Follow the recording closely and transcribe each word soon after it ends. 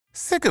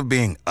Sick of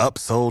being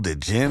upsold at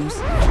gyms?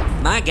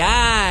 My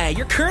guy,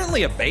 you're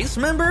currently a base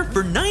member?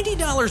 For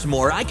 $90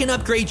 more, I can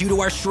upgrade you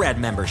to our Shred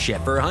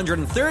membership. For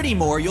 $130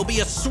 more, you'll be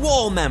a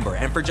Swole member.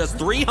 And for just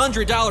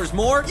 $300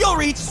 more, you'll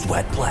reach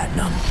Sweat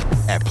Platinum.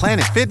 At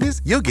Planet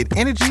Fitness, you'll get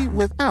energy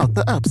without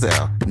the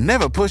upsell.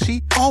 Never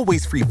pushy,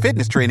 always free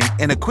fitness training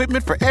and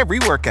equipment for every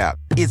workout.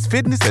 It's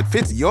fitness that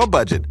fits your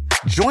budget.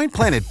 Join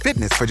Planet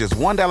Fitness for just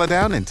 $1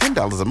 down and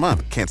 $10 a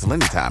month. Cancel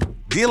anytime.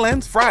 Deal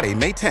ends Friday,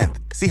 May 10th.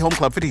 See Home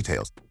Club for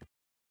details.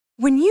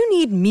 When you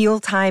need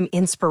mealtime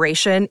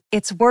inspiration,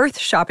 it's worth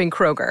shopping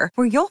Kroger,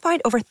 where you'll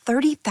find over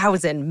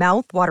 30,000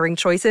 mouth-watering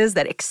choices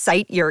that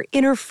excite your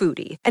inner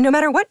foodie. And no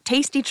matter what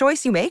tasty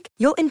choice you make,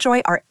 you'll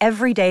enjoy our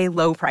everyday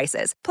low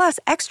prices, plus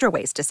extra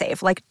ways to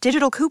save, like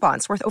digital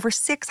coupons worth over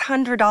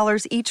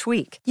 $600 each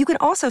week. You can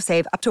also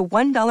save up to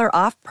 $1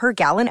 off per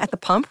gallon at the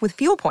pump with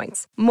fuel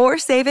points. More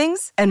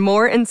savings and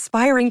more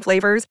inspiring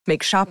flavors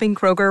make shopping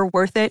Kroger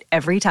worth it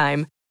every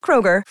time.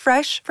 Kroger,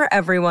 fresh for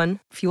everyone.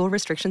 Fuel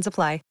restrictions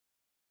apply.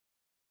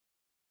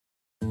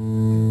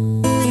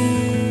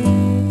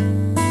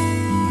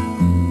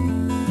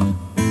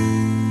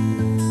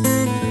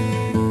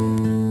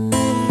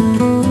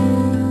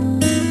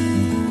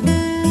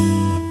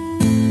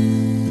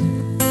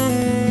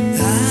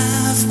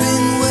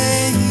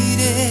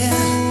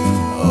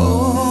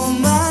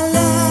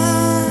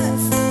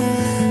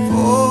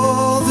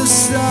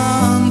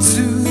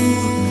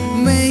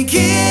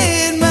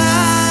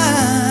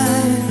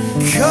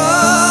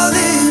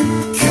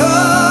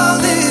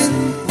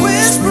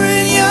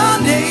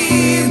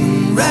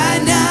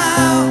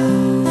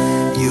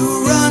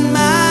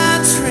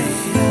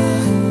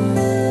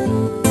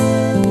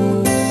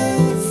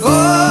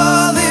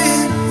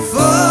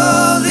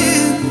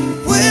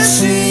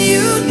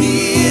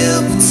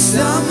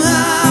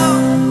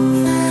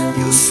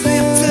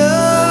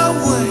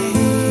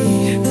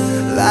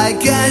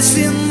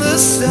 In the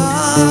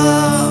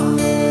sun,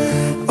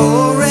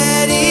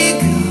 already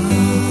gone.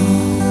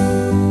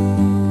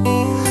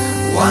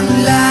 One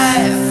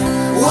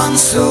life, one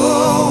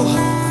soul,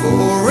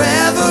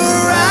 forever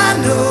I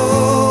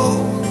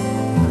know.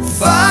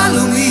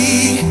 Follow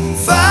me,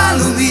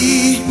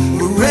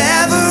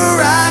 wherever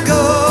I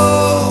go.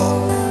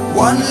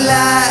 One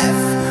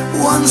life,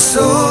 one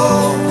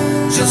soul,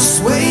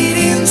 just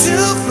waiting to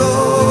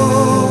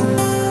flow.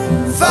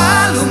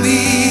 Follow me.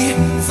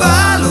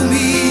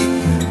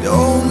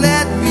 Don't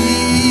let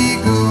me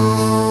go.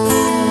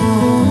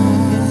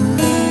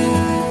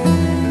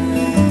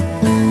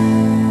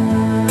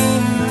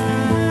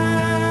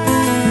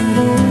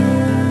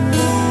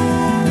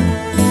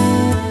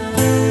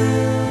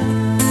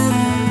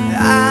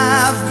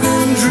 I've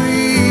been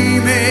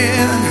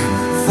dreaming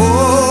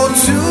for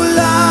too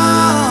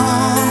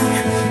long,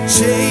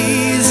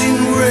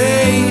 chasing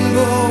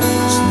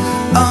rainbows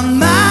on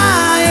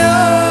my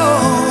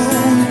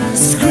own,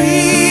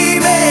 screaming.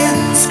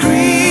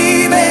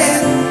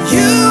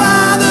 You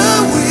are the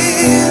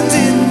wind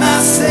in my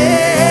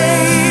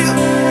sail,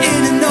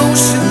 in an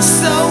ocean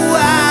so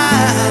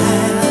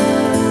wide.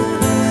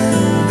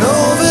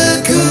 Over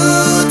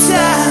good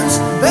times,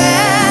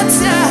 bad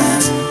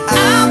times,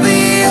 I'll be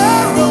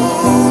your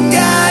own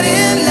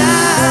guiding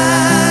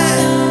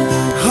light,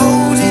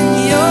 holding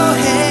your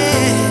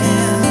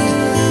hand,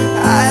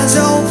 eyes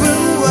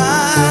open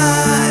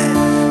wide,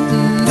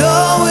 and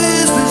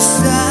always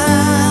beside.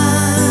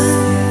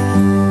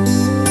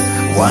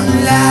 One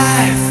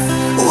life,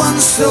 one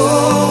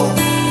soul,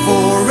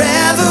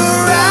 forever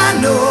I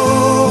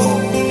know.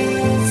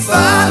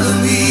 Follow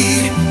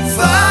me,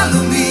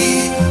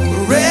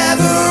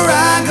 wherever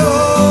I go.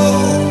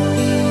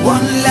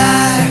 One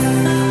life,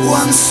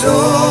 one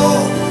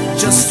soul,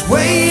 just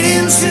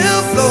waiting to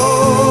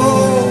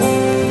flow.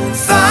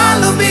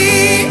 Follow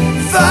me,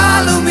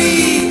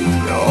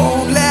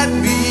 don't let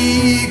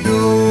me go.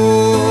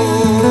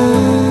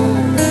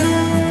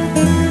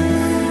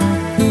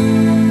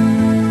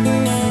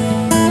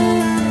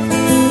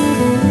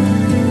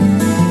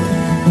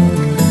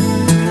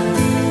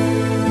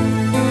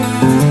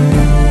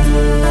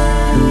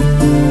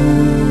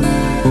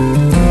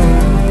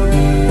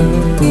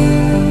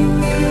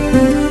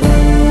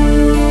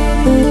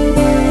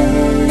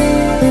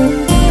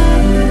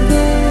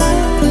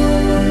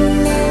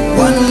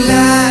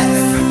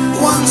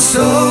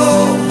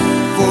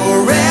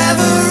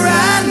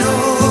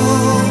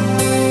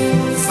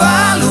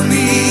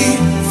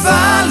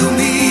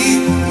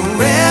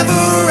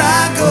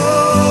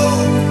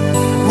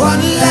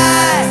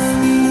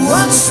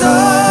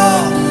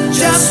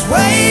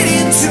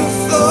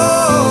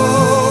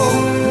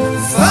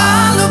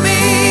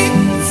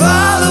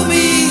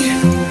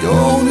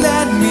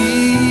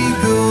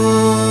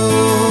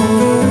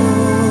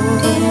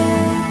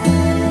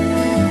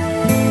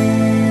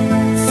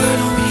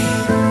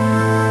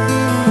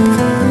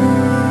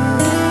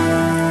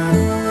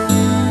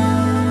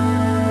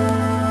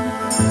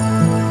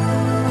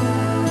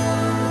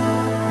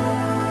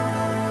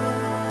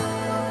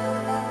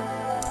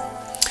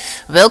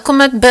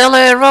 Welcome at Bel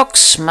Air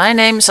Rocks. My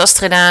name is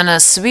Astrid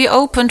Anes. We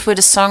opened with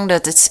a song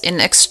that is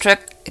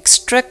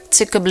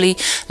inextricably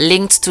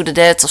linked to the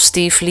death of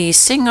Steve Lee,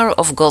 singer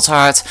of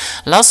Gotthard.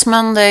 Last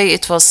Monday,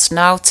 it was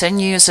now 10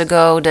 years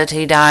ago that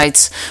he died.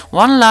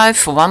 One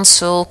Life, One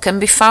Soul can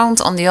be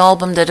found on the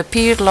album that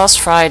appeared last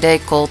Friday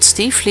called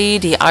Steve Lee,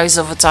 The Eyes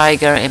of a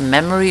Tiger, in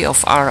memory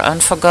of our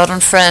unforgotten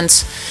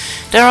friends.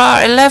 There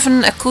are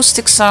 11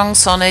 acoustic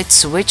songs on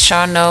it, which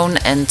are known,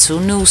 and 2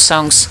 new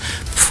songs,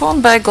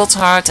 performed by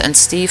Gotthard and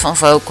Steve on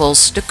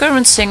vocals, the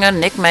current singer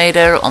Nick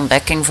Mader on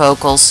backing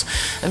vocals.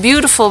 A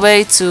beautiful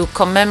way to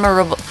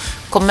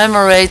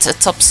commemorate a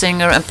top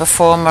singer and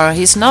performer.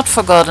 He's not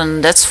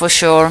forgotten, that's for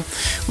sure.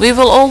 We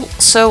will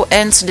also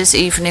end this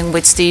evening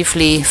with Steve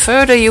Lee.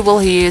 Further you will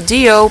hear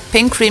Dio,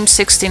 Pink Cream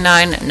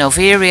 69,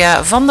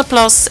 Noveria, Van der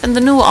Plas and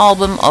the new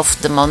album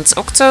of the month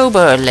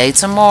October,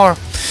 later more.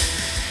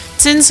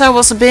 Since I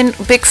was a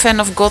big fan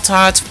of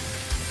Gotthard,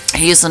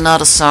 here's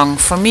another song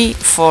for me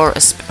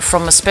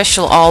from a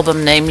special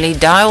album, namely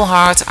Dial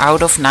Hard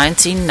out of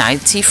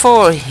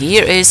 1994.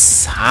 Here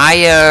is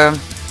Higher.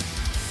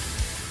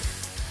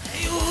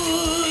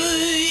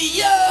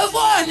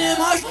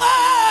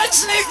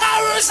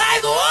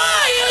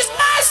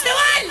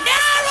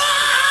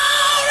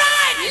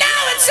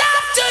 It's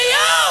up to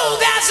you.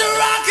 There's a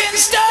rocking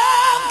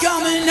storm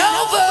coming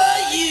over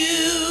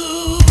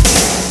you.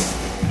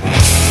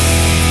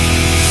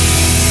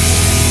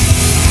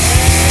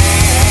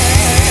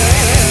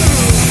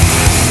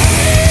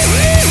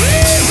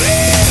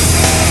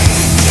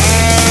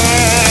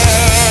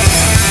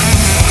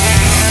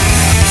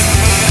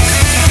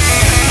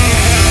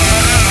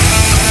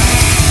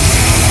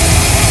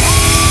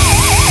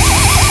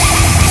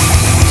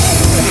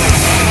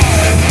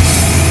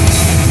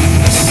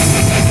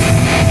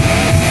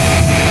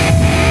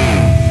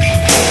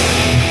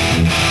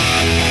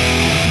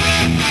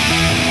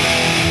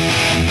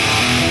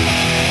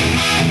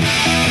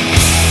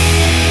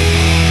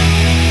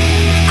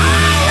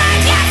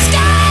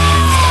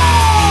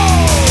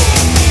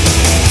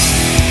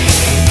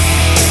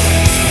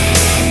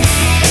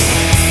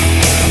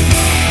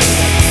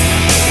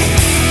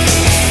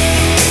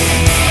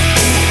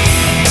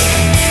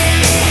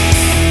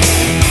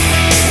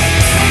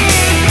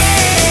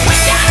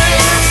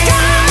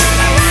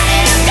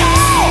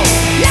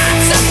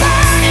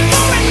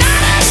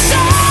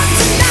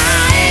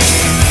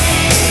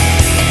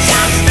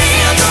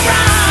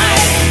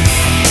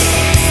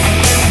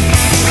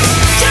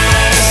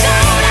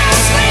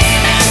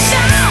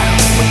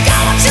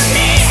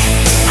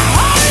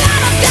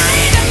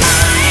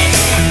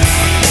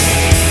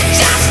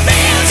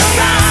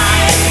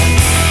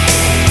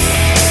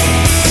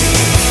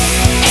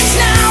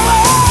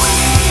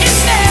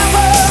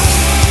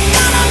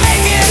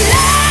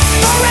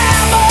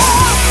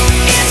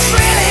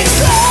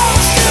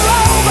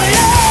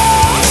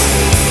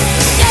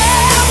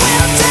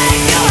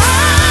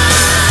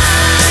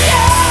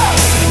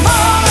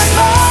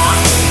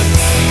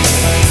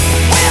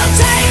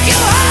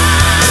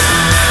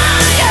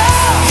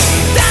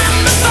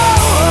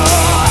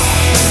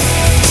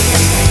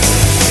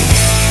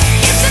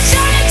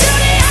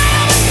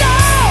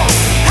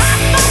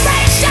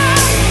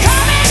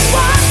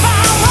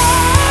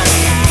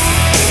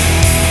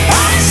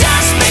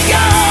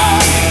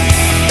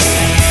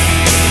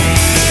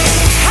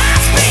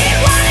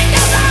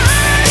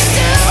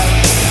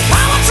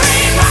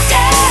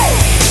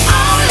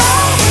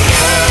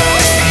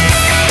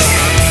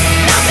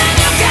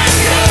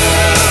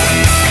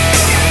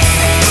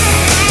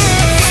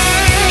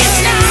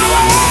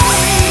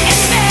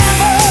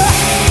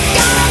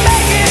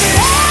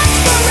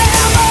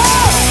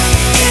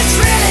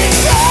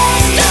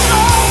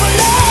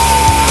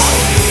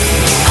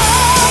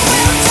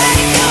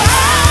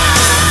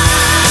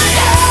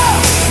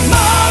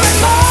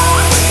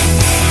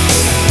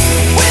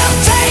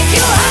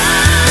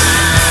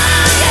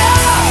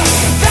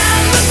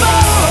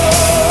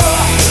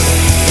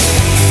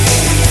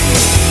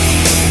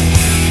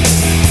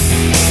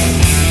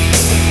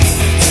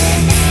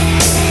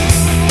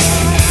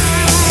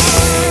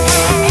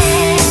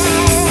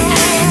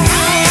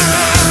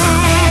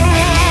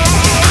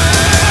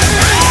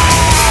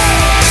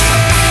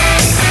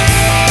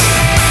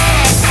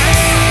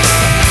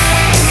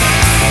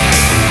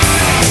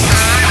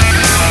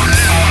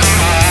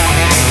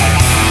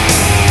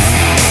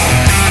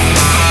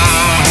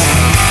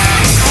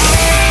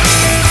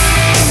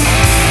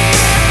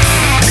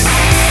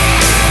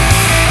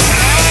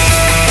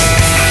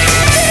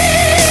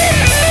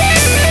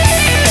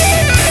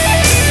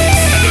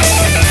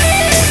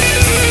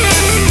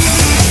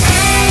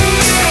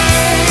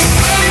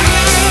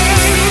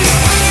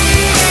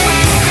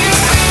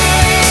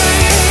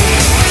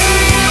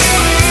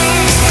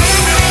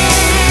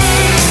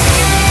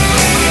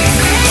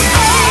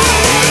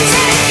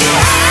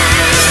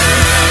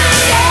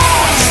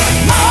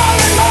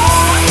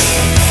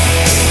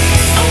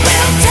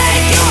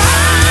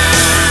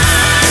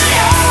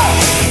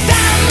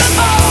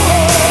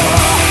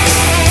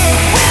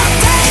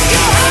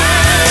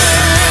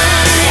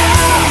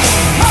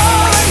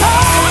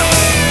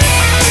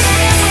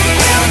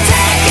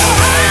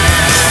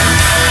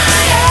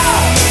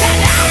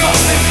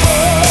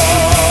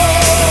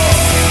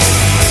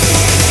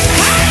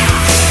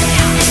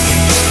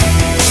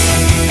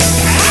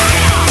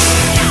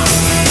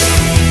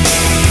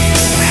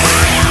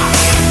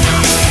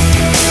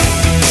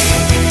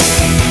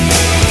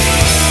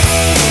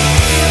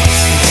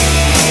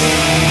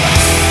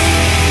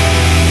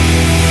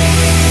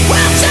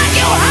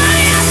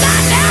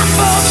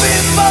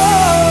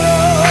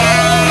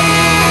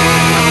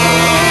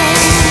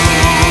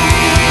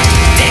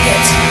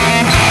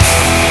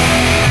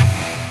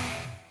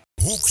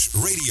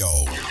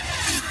 Radio.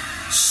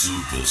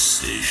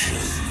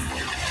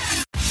 Superstation.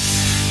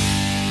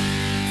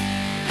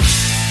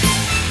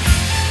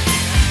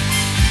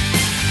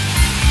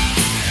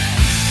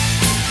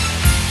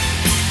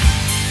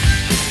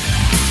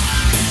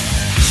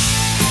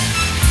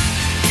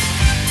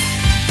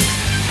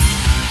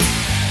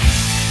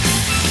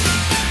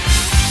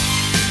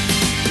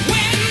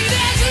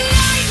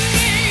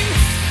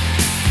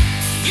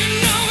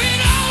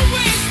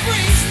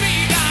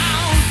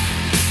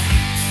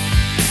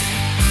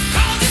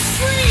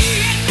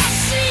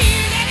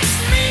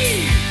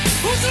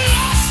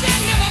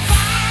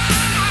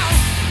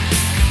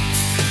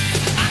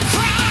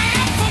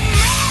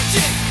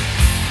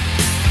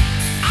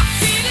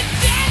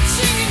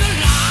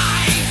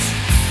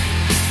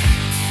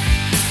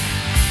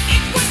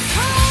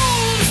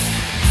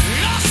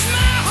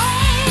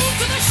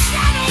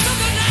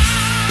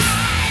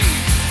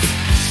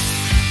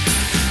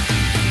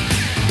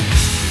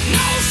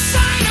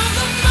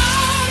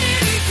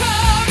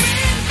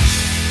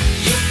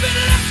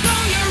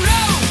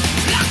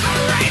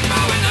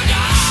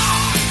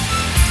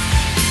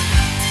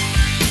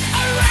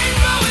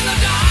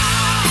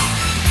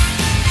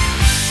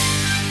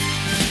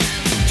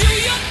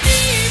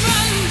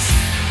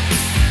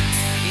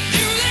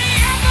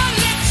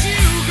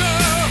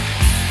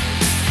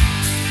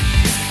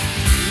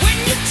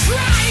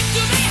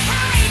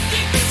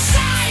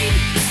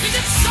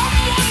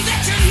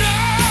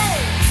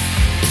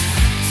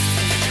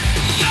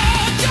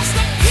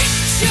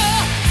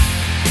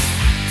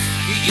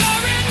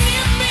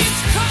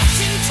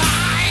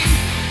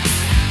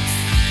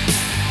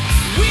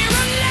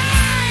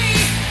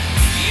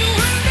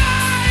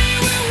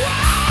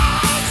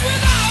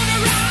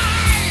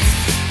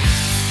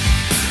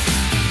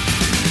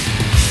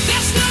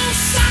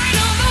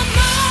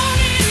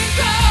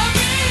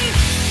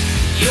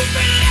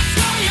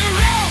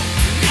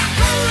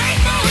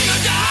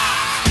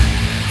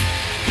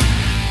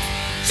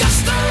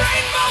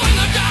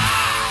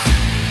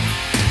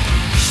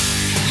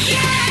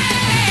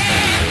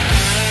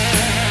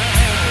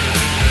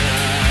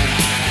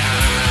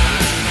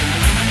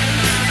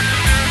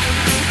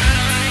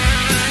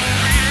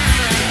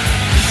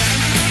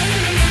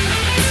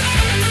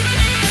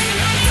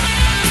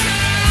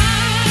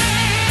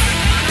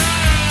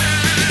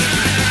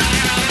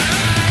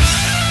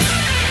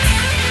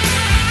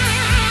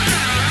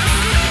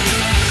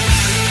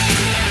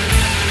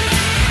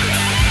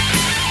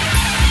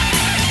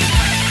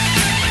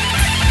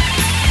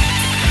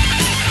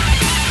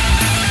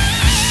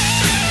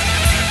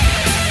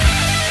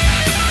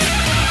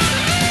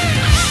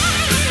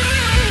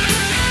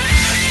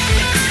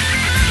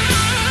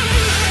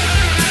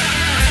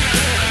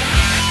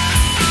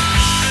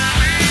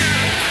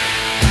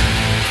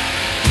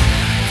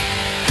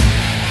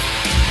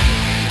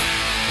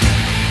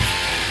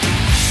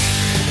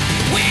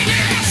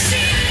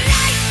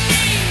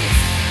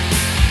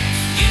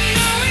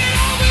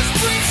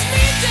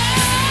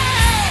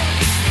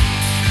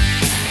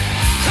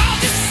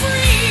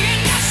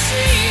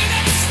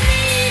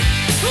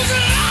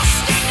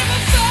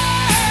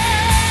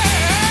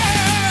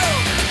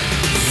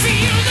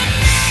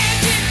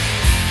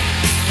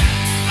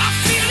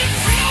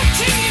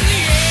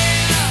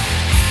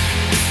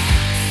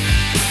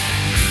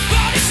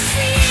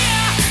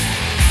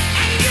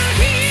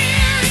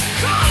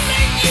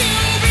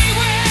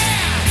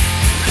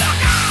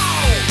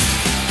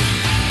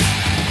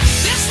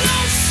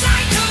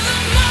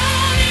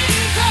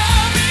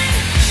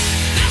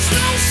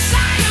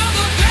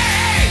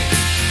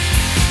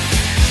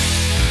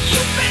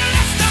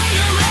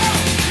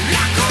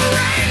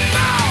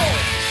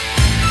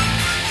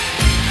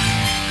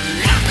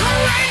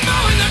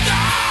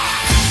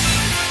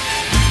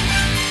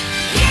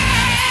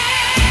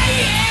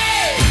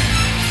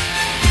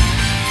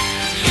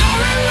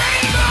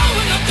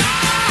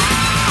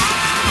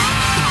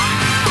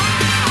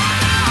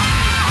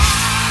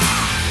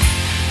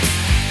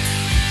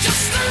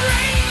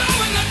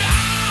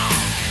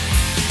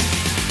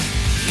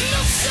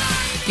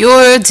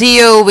 Your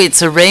Dio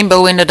with A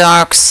Rainbow in the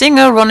Dark.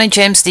 Singer Ronnie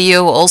James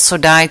Dio also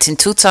died in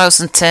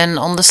 2010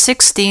 on the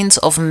 16th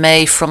of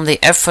May from the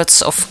efforts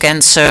of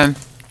cancer.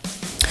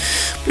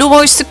 Blue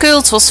Oyster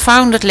Cult was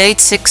founded late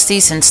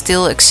 60s and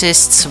still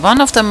exists.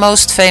 One of their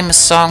most famous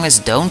songs is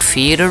Don't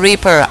Fear the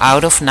Reaper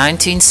out of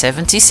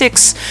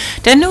 1976.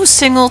 Their new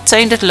single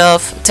Tainted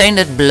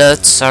Blood,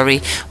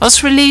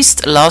 was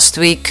released last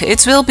week.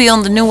 It will be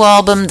on the new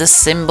album The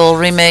Symbol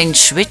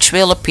Remains, which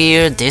will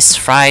appear this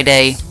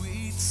Friday.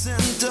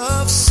 Scent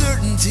of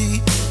certainty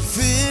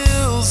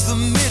fills the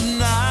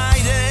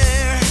midnight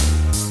air.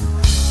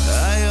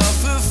 I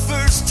offer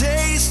first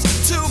taste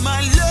to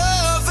my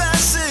love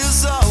as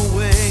is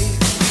always.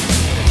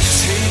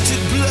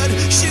 Tainted blood,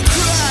 she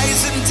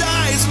cries and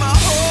dies. My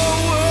whole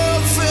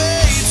world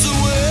fades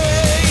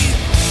away.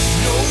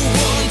 No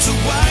one to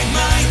wipe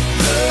my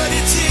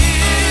bloody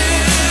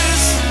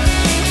tears.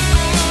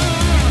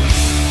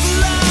 The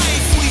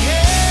life we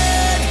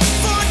had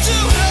for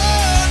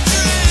 200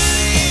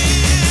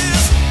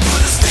 years.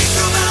 Put a stake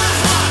through my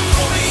heart.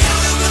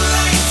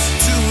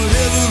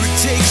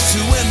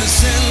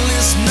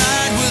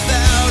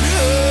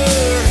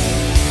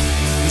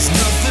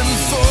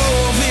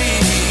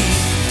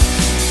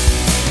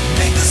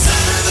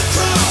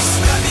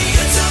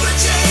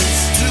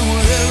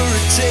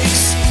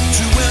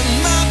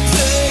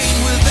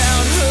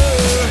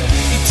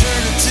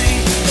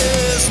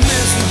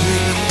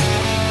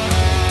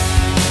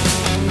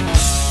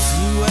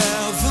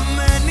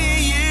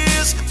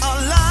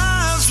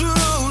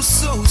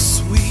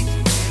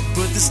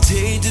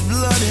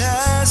 blood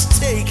has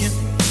taken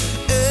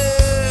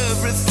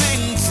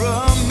everything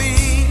from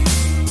me.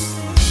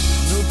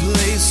 No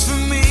place for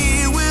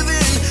me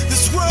within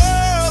this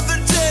world.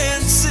 The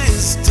dance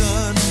is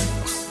done.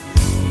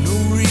 No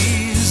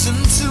reason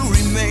to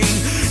remain.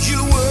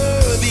 You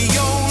were the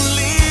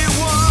only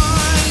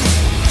one.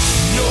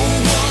 No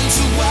one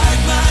to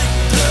wipe my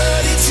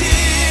bloody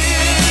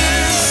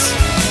tears.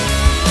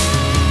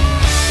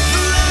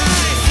 The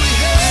life we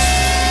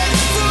had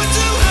for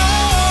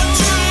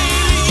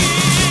 200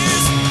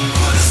 years.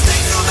 Put a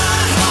stake through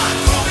my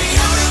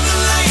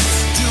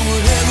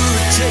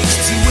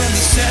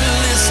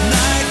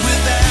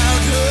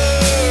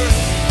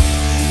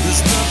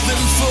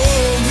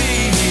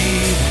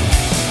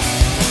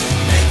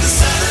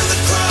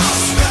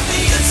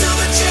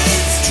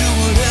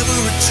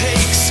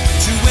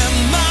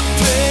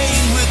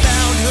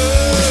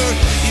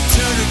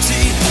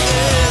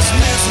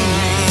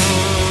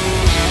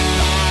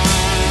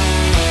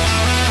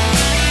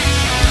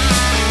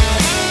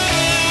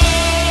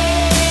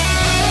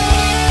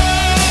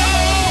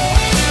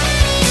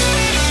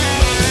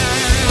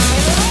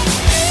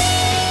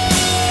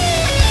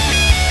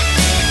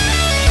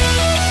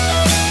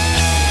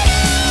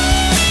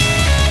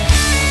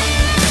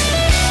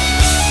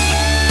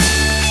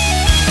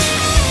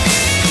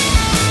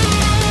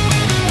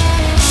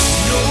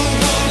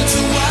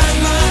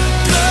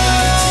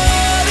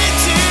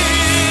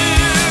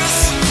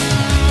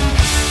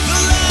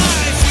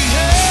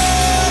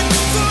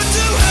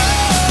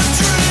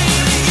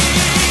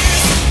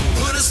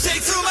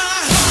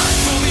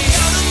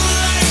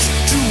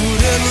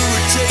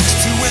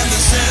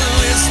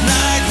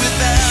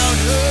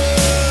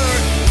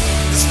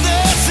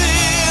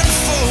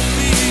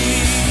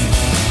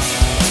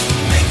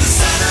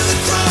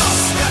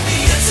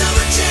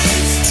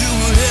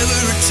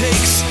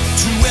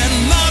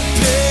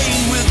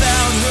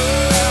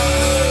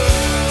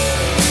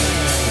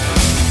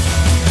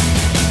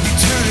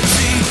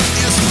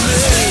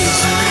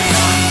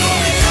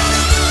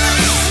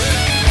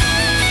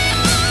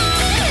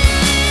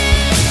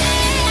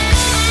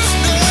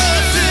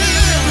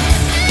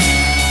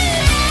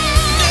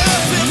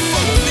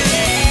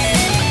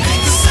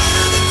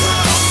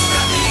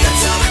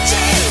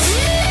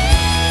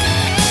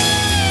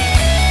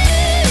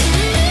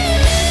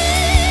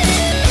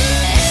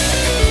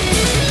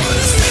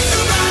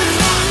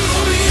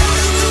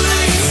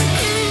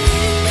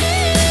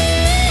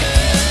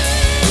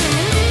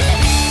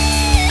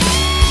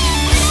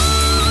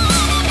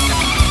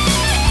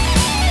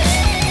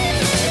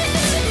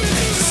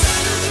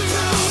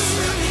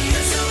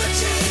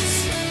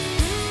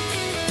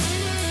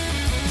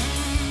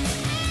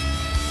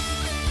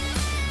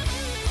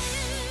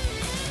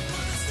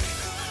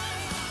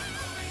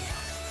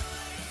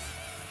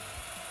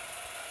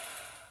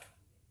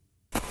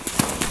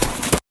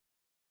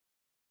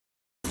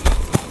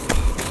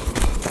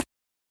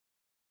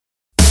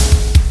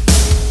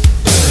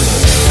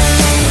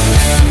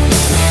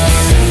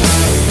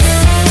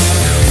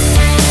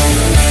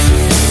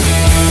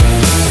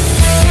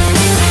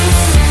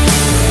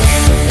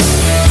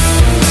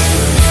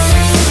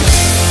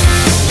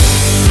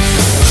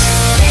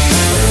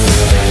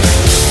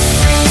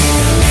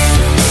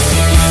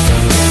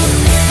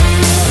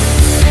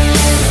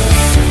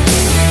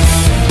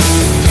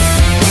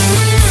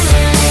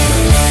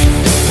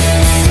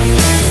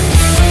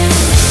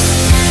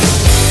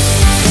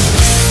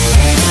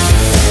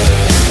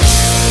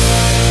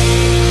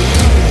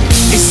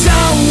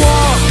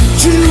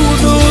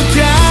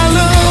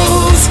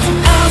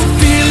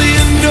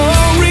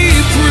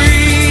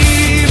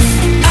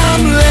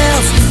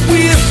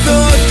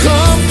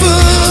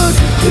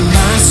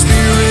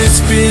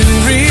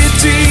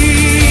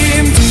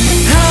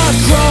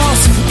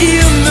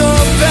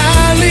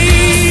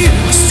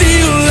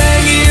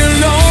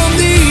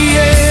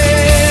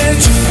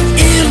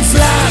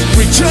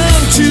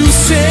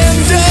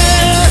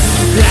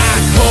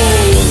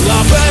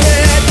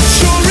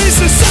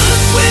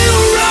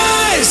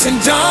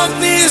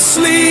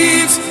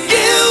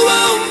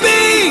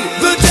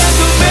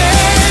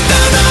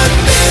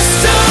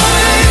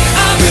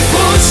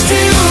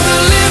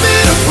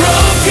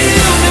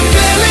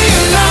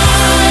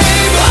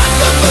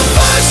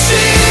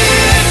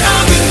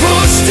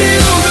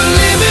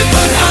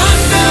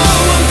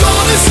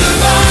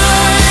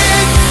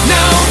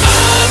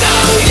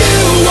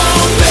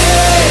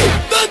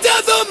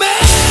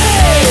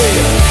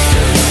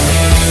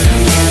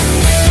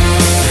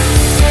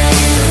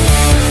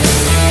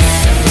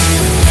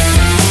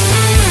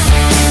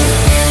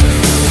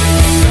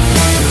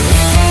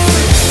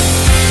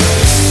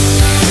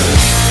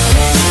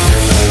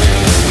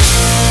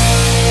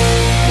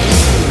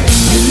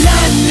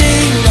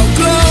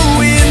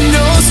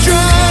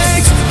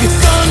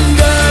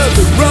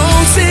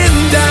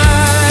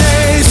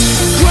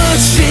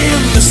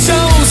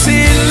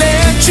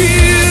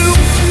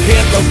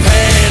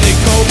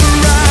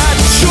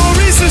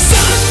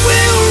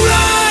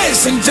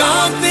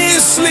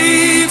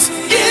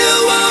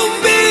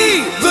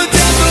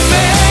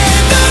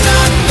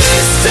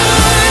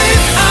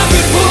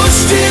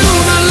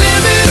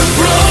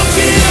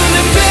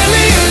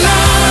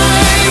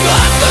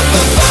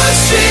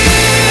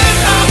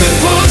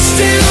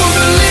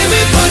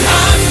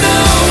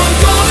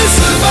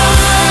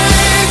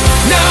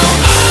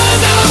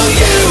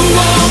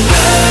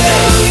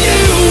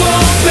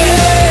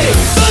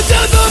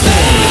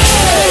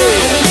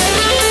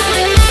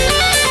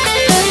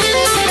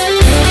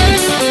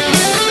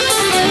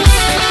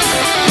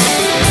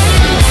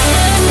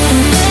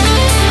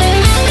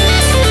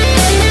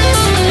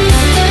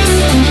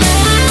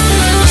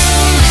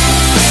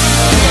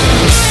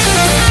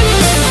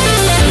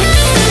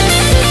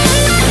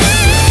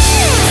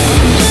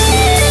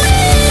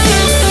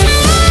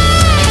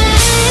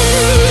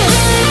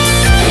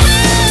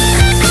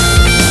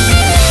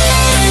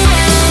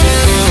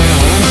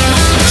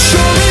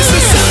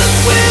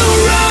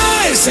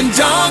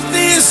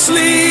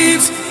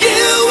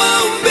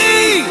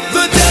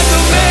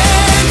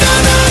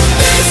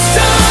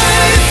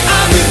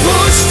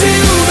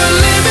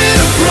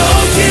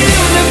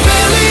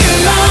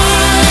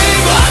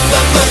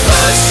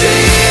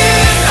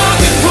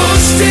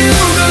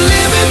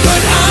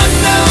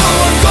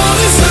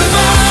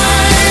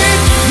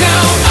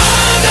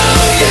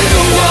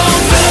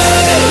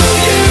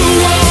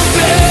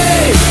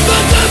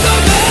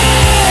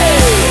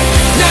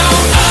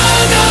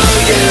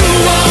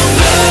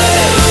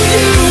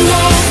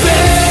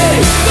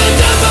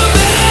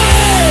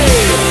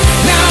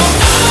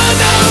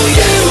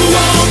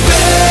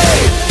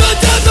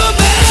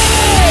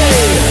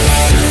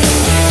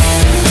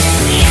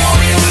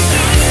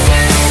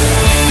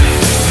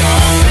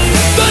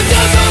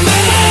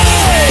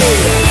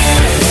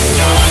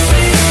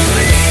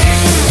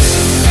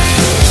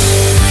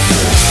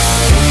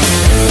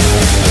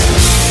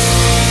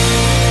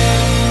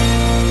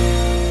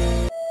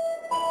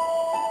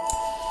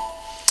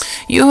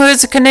You heard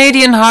the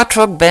Canadian hard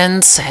rock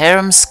band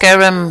Harum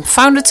Scarum,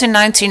 founded in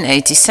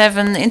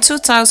 1987. In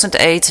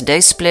 2008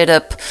 they split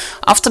up.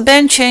 After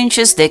band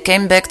changes they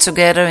came back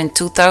together in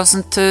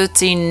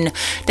 2013.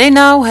 They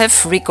now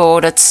have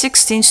recorded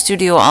 16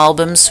 studio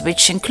albums,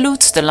 which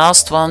includes the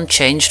last one,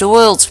 Change the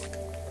World.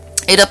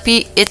 It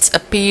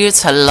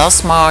appeared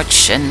last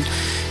March, and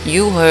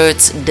you heard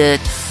The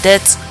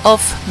Death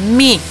of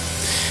Me.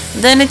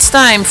 Then it's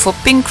time for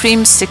Pink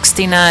Cream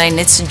 69.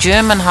 It's a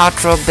German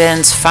hard rock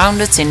band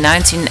founded in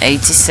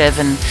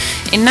 1987.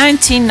 In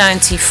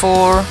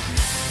 1994,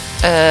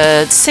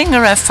 the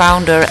singer and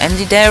founder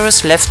Andy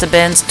Darius left the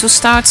band to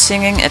start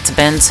singing at the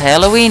band's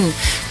Halloween.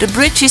 The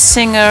British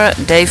singer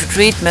David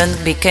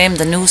Reedman became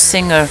the new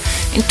singer.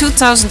 In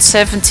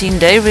 2017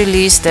 they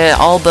released their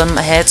album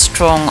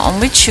Headstrong, on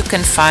which you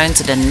can find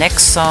the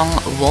next song,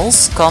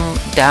 Walls Come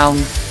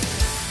Down.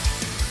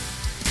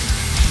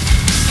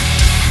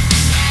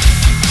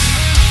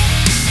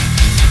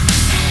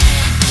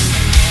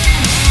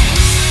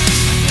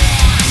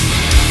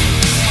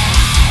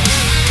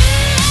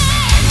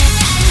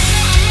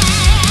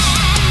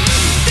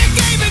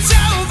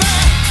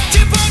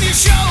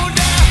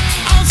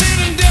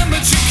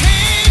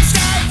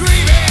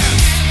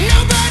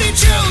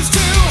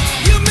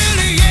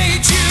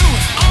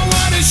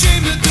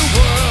 Shame that the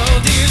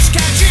world is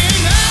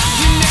catching up.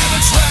 You never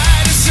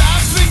try to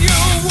soften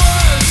your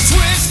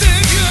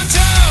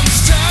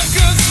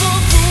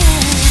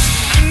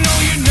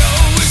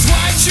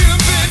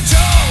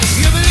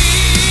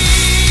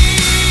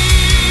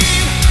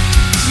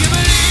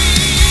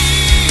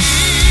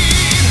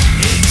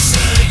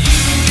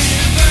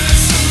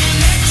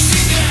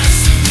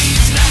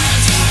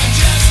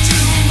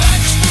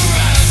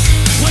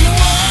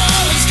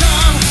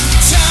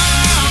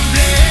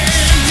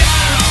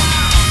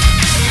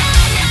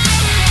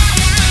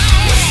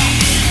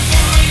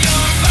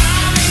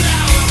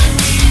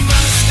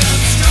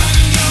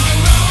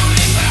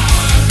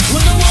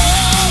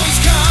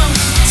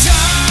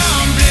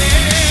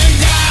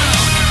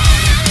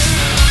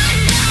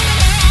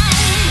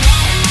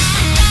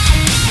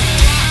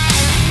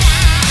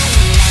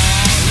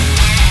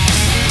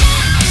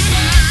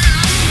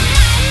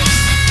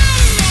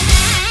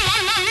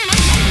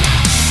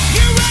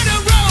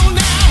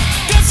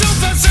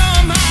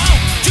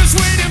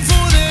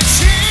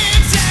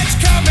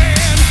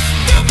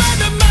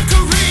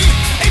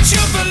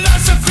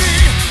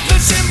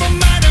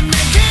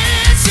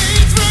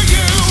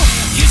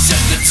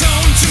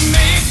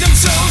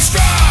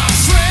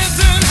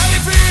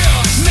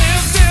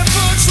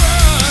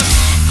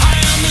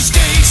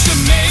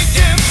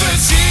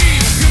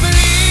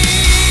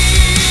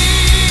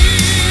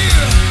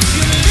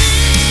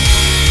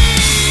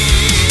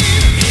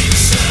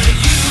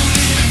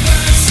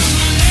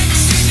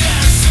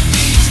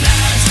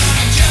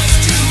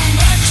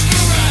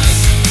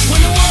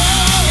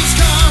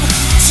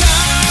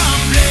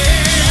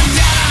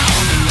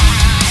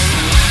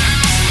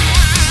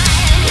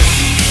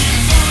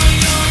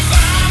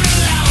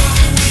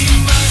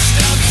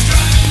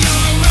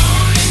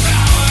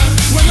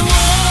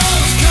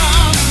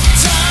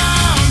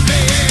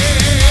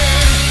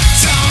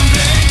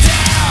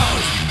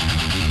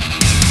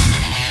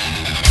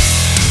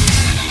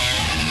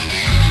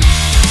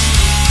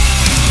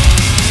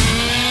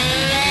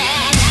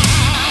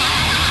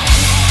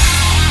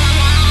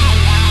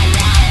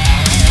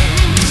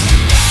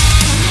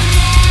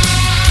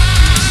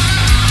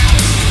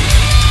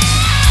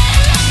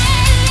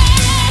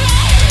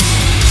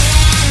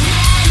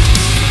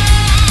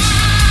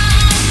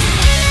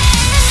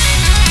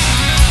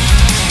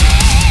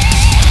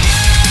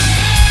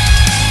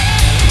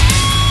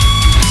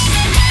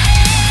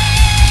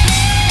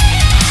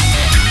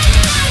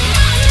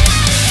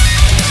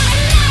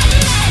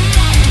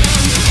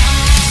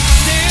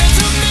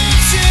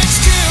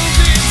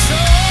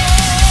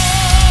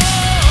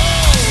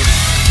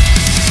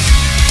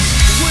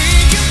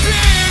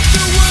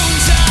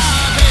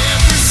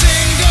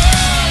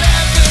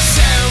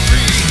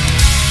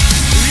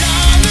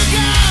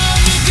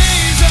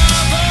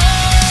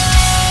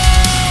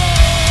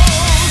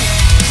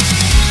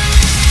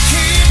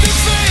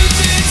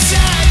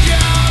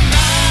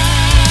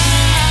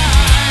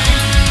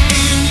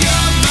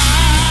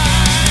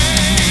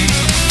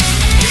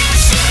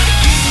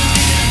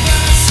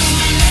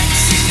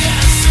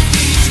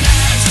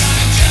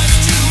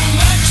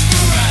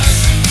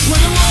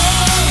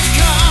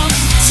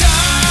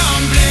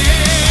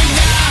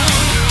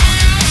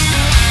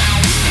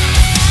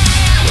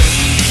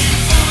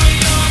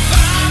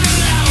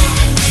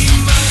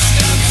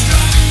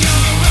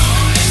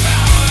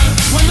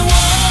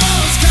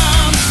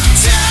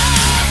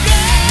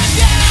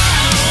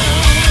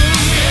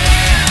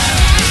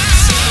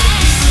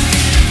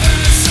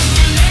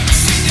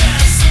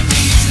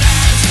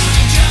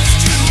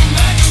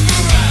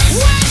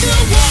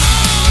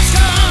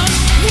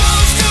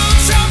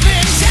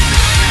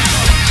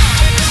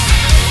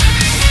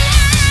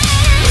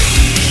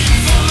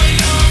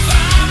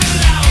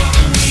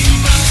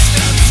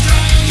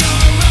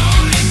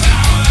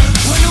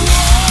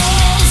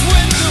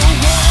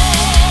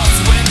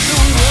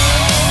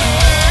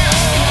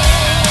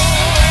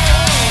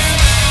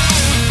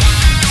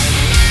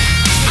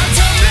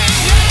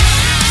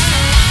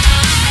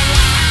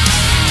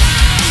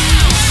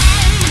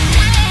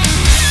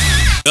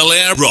Bel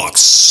Air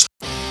rocks.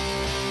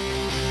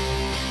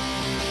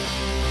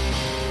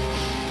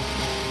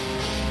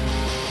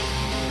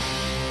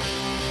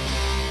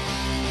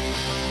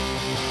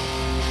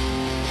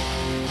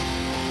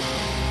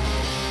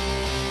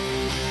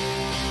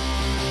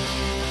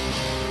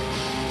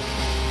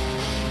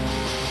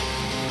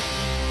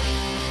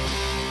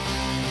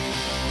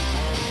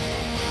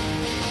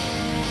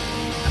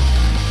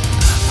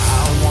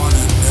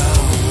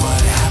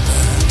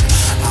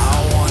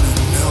 I wanna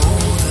know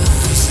the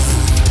reason.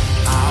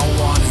 I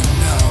wanna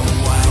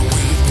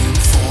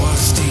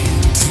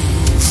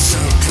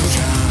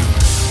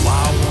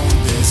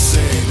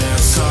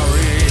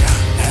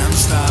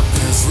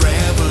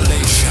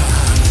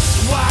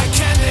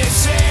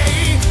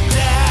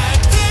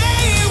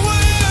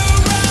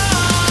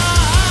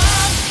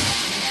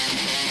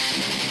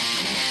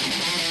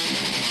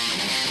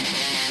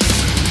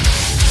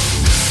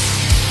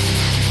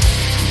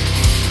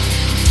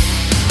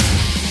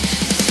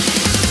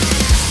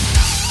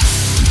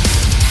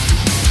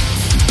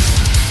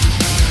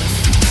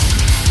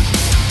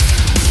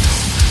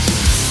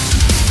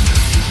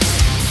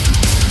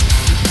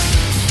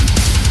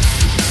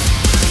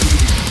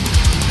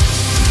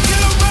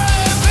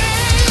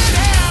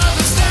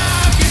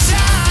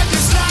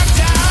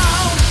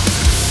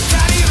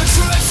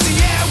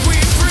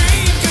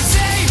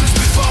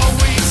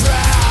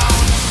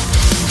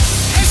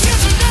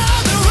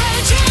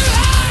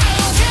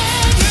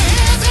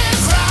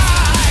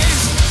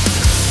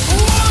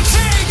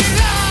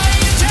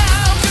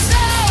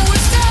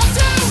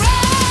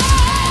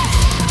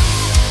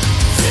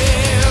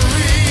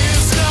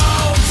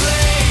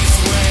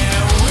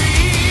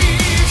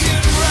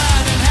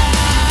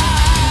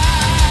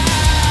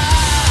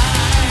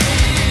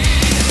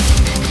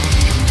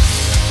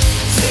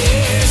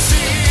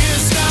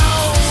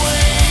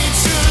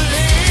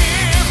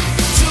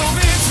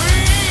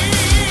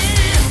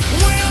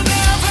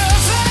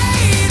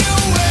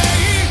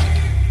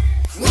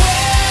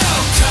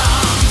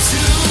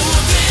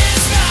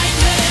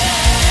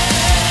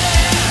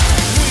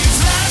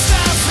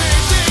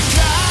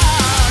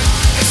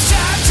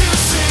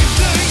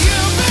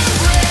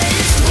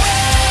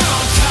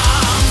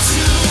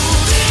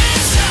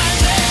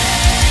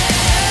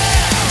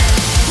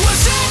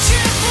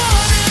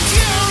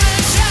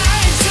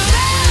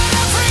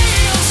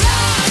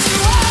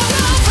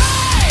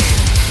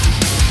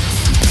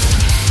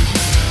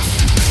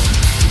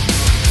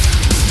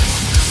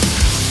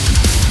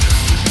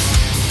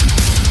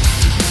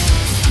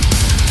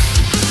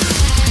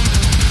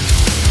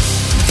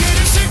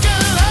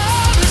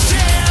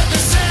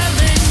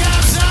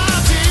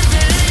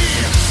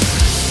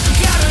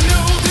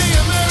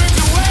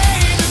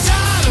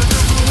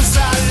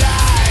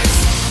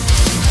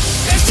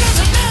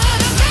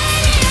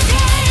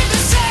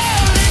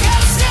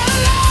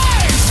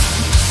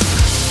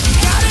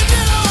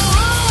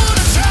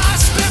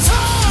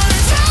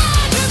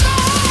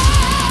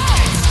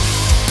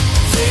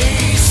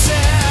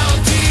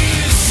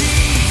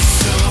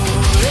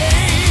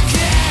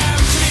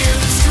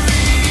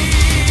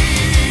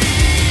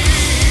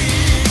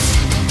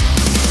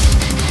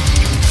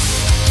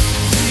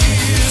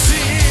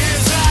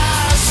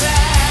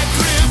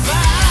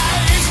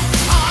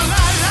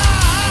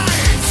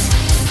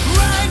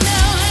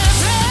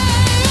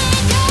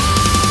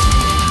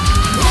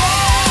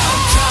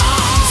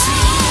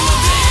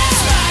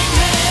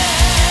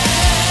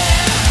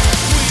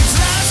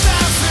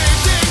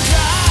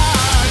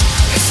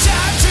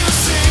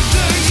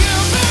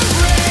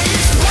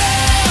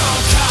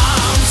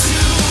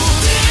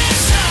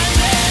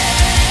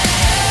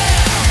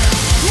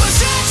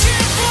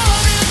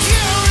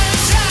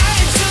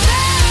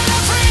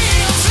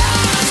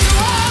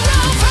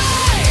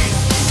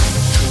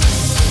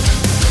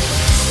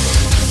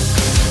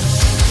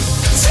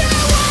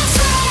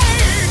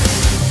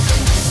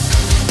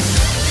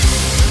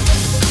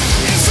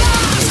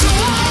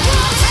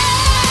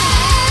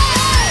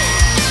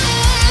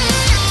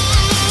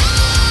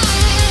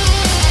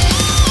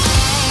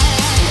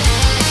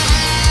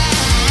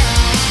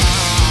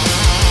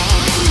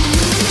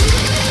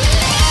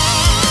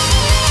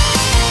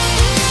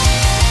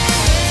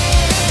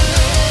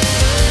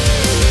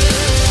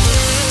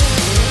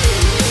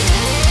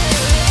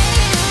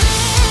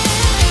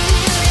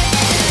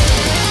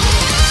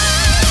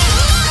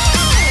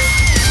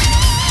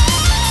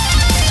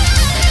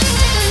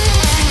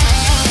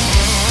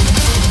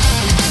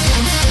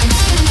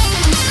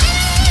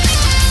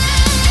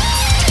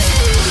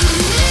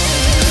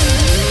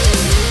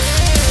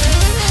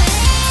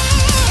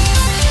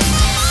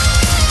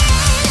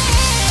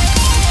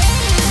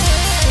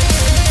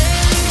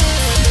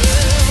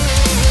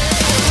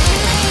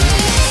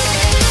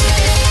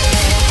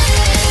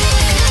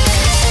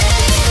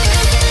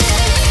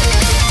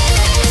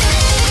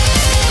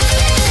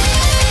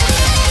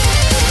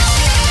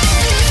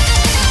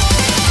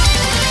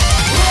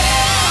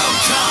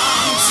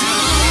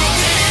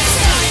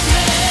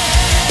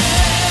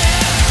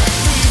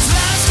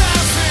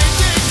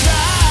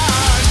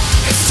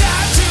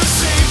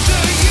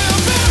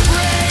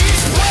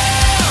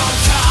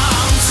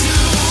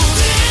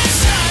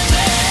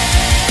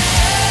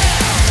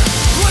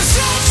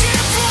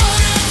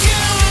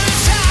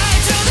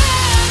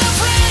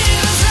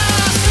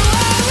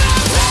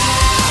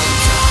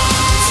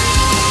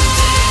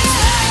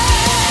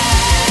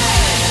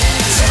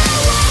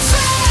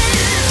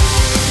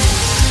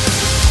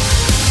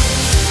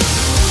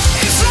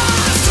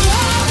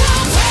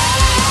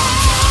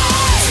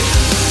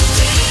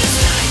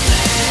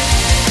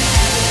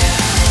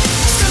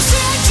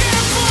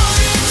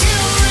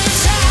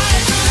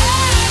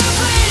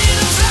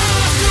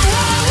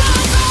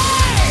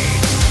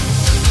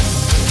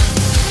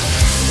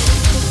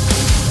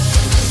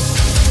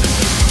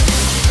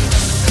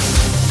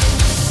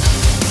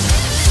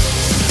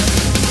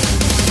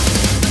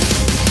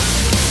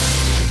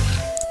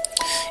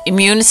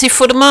Immunity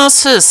for the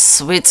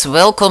Masses with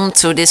Welcome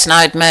to This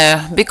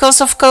Nightmare. Because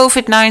of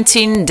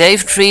COVID-19,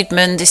 Dave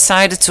Friedman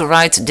decided to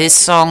write this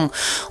song.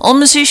 All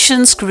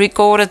musicians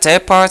recorded their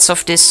parts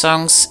of this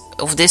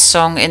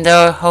song in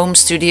their home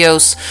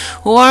studios.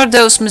 Who are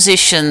those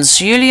musicians?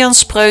 Julian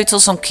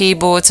Spreutels on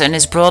keyboard and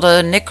his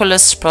brother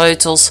Nicholas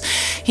Spreutels.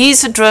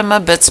 He's a drummer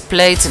but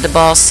played the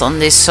bass on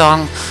this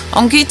song.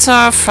 On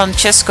guitar,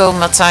 Francesco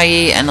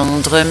Mattai, and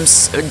on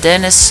drums,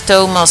 Dennis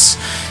Thomas.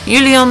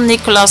 Julian,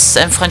 Nicholas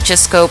and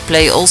Francesco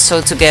play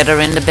also together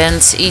in the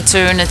band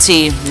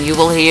Eternity. You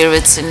will hear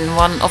it in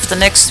one of the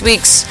next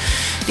weeks.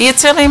 The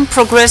Italian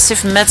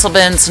progressive metal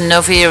band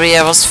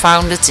Noveria was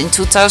founded in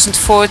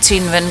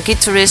 2014 when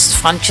guitarist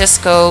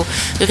Francesco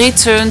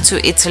returned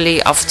to Italy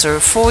after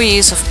 4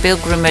 years of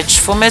pilgrimage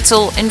for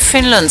metal in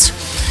Finland.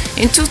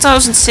 In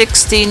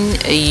 2016,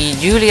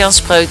 Julian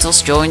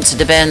Spreutels joined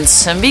the band,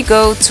 and we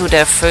go to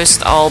their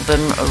first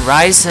album,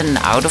 Risen,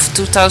 out of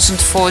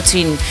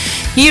 2014.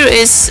 Here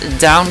is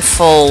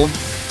Downfall.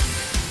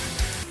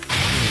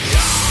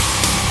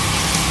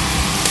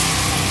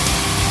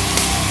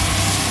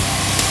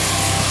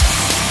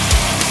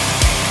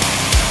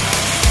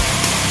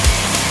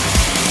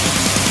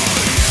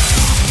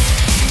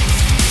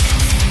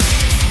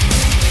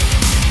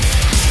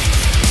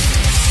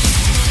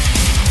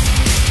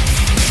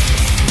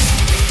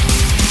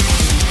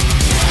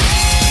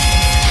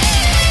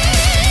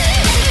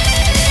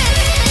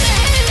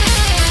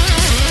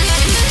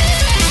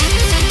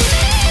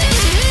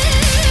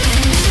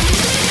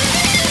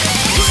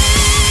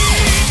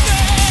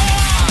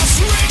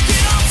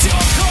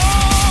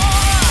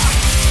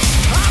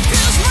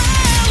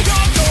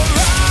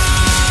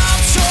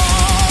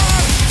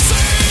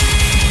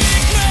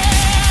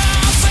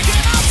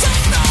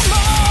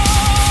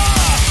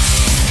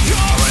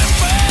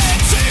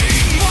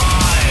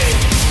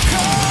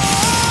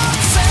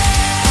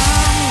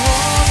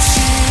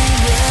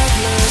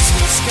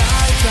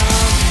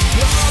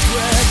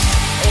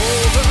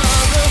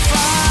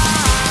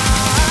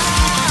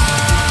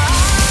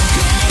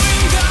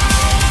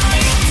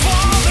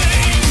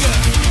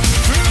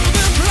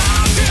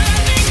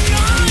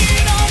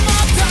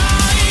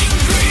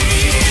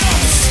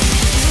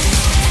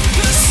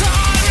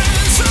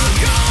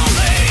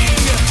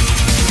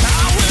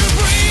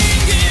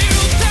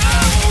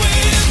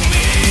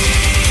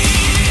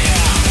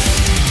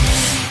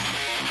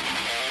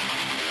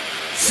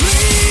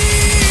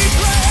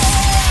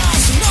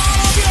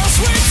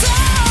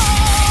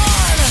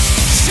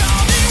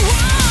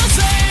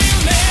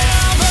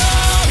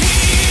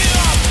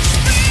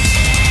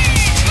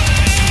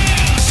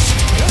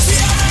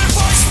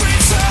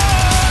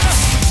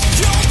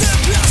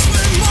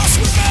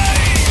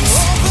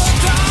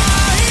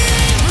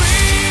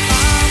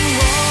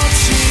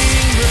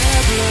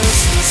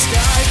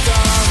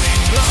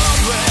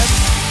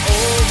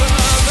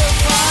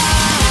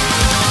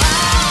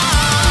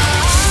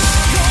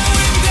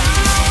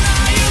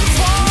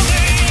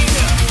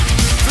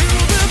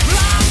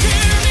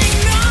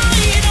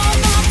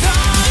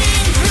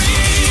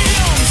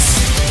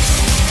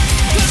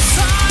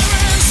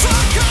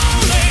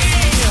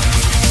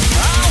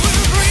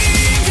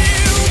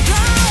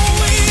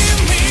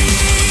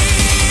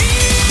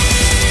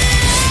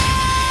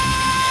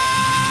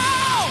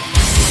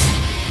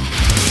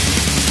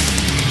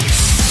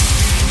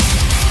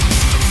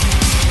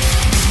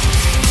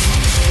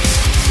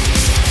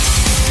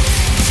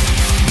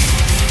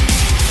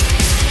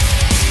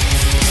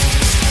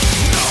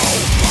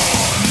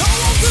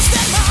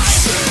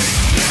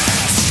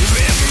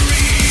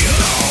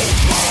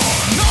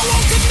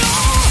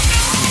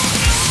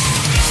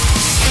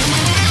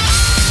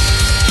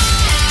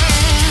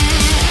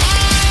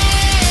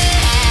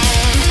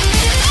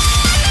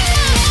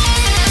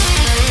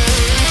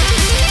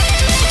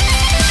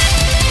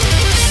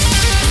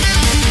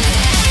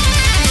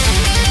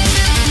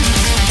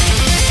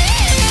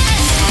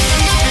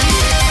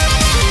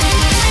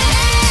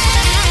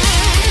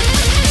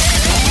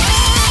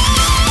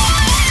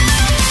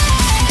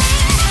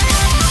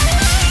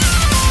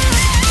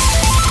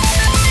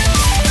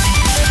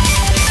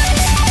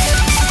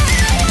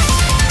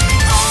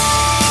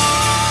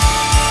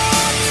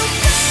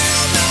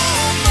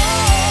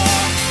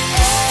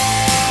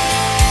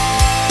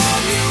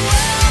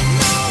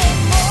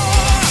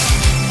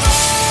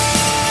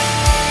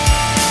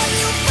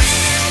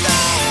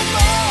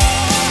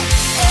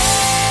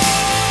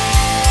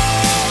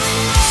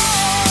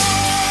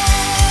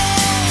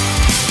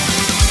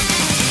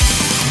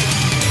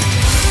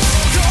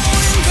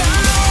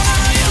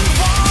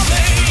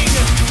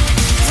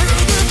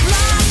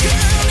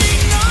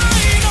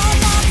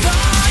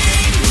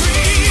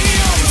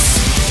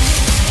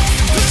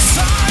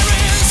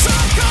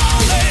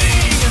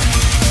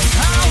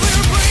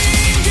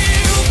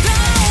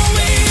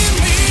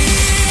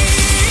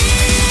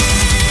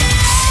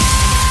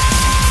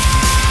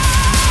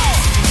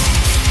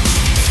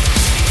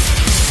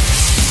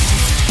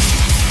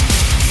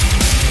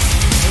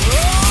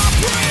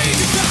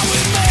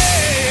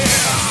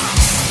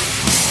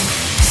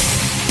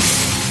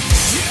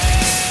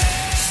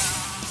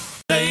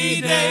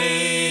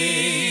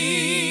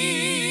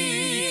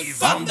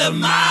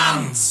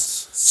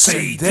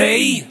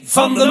 CD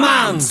van de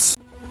maand.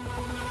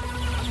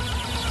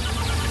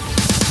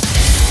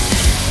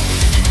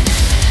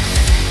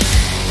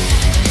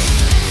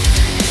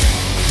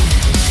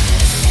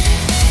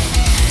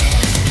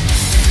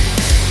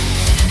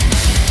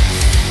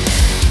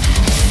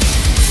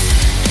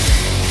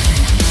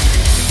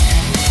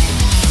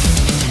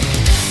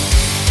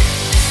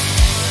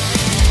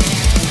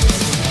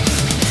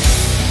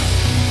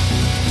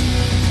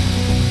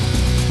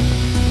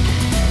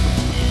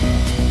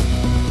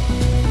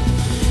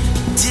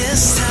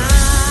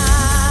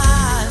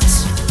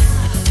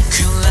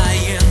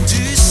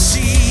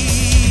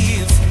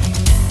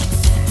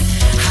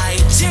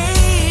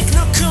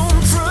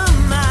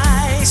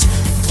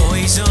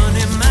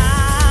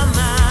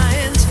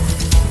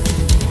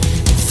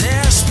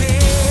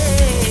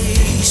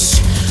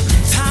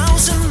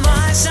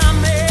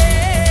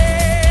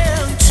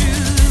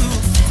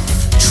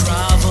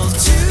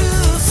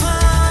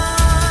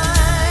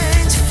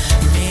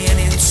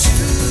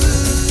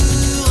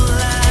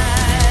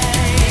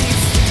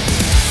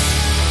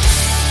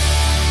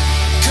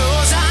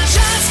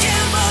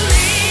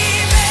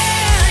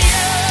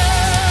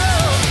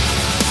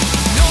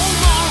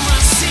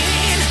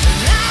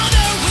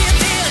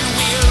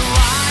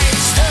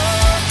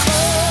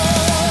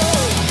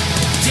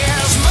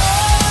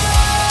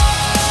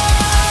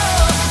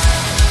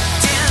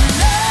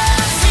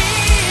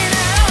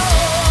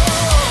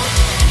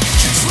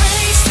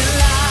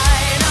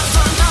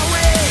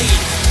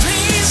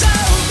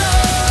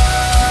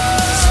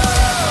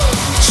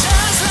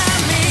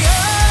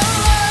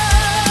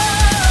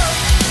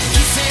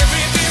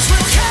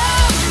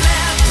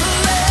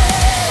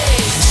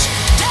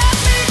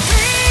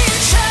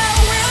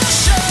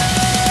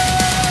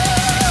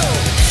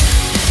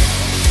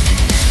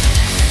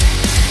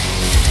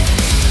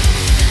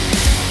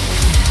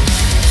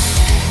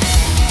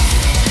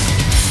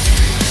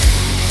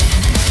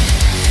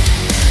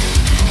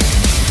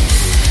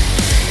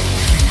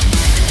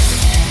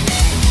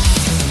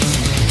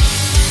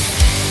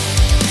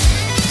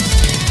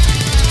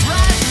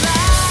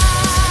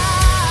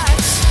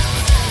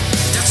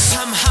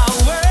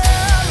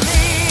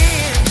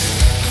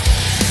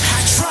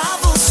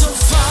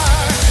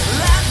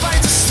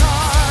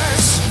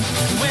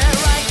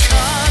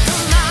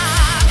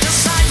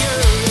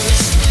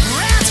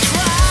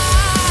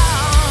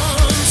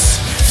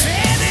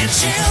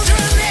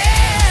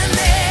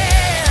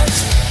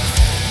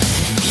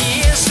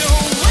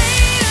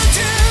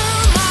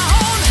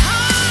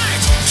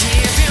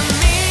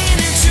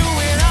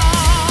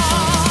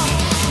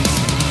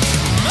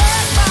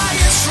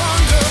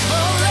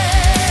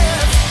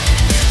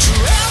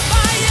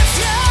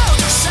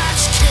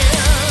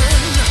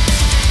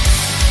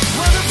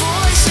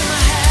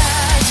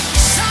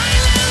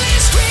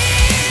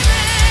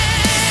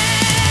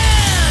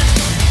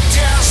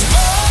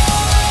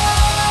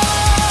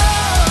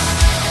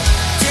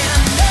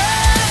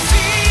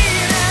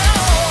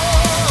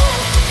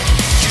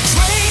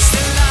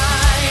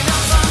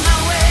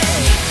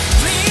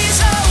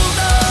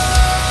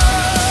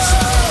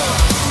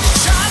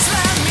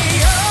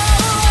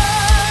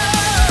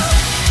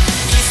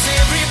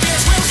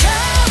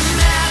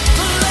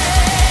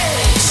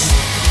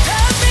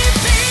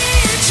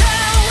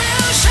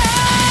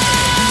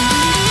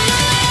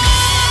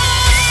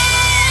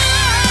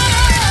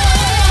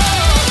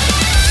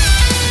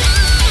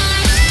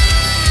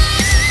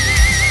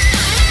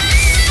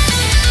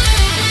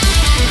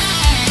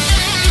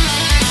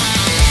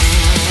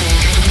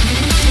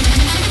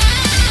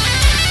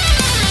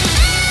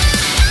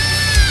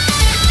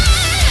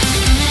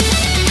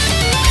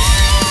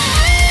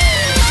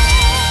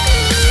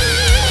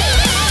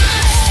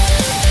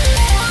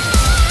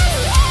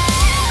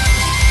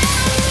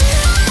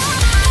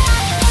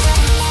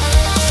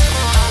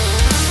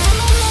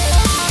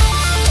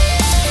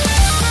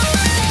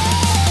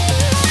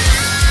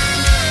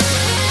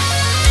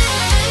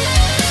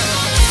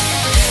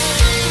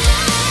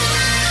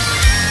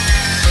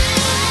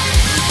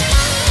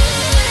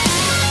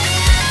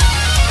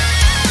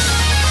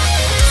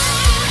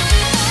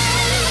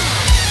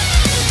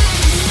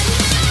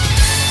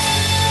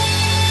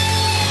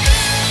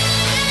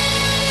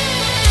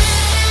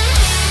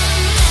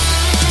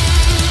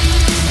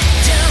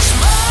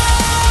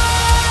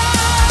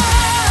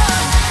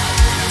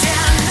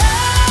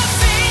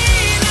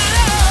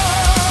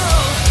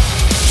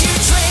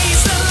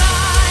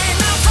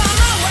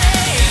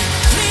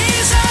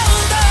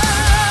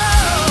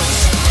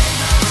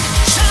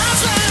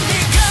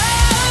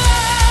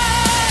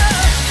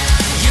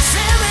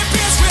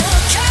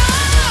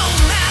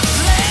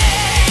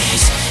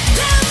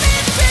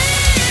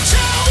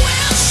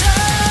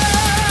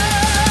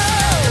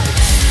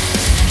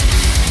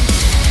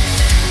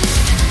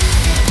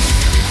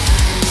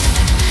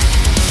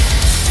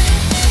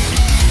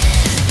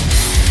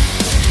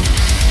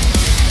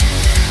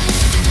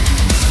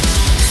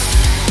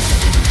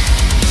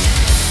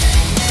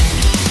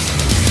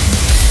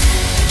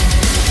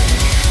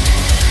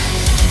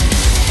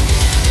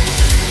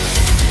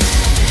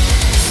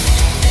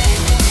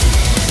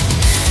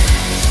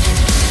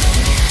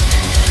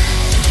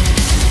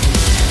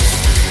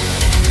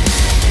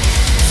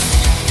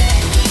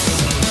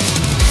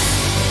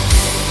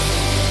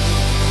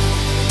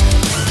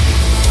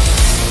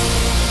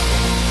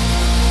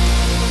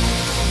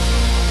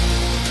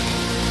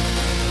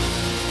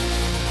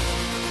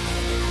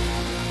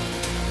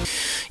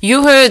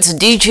 You heard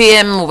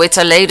DGM with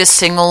the latest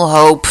single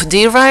Hope,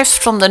 derived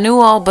from the new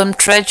album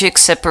Tragic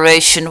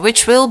Separation,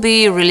 which will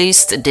be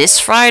released this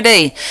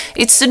Friday.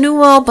 It's the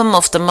new album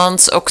of the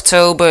month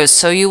October,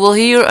 so you will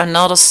hear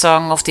another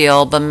song of the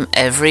album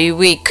every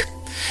week.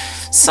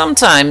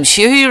 Sometimes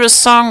you hear a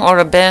song or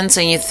a band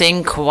and you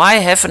think, why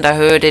haven't I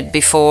heard it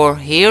before?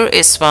 Here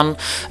is one.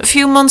 A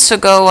few months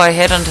ago I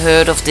hadn't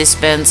heard of this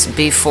band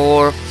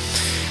before.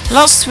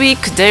 Last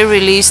week they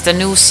released a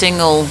new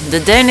single, the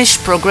Danish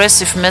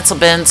progressive metal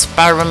band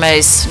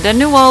Paramaze. Their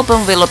new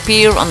album will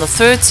appear on the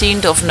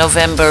 13th of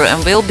November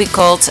and will be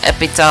called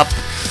Epitaph.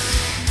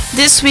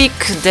 This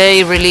week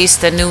they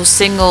released a new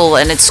single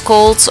and it's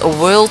called A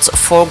World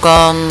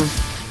Forgone.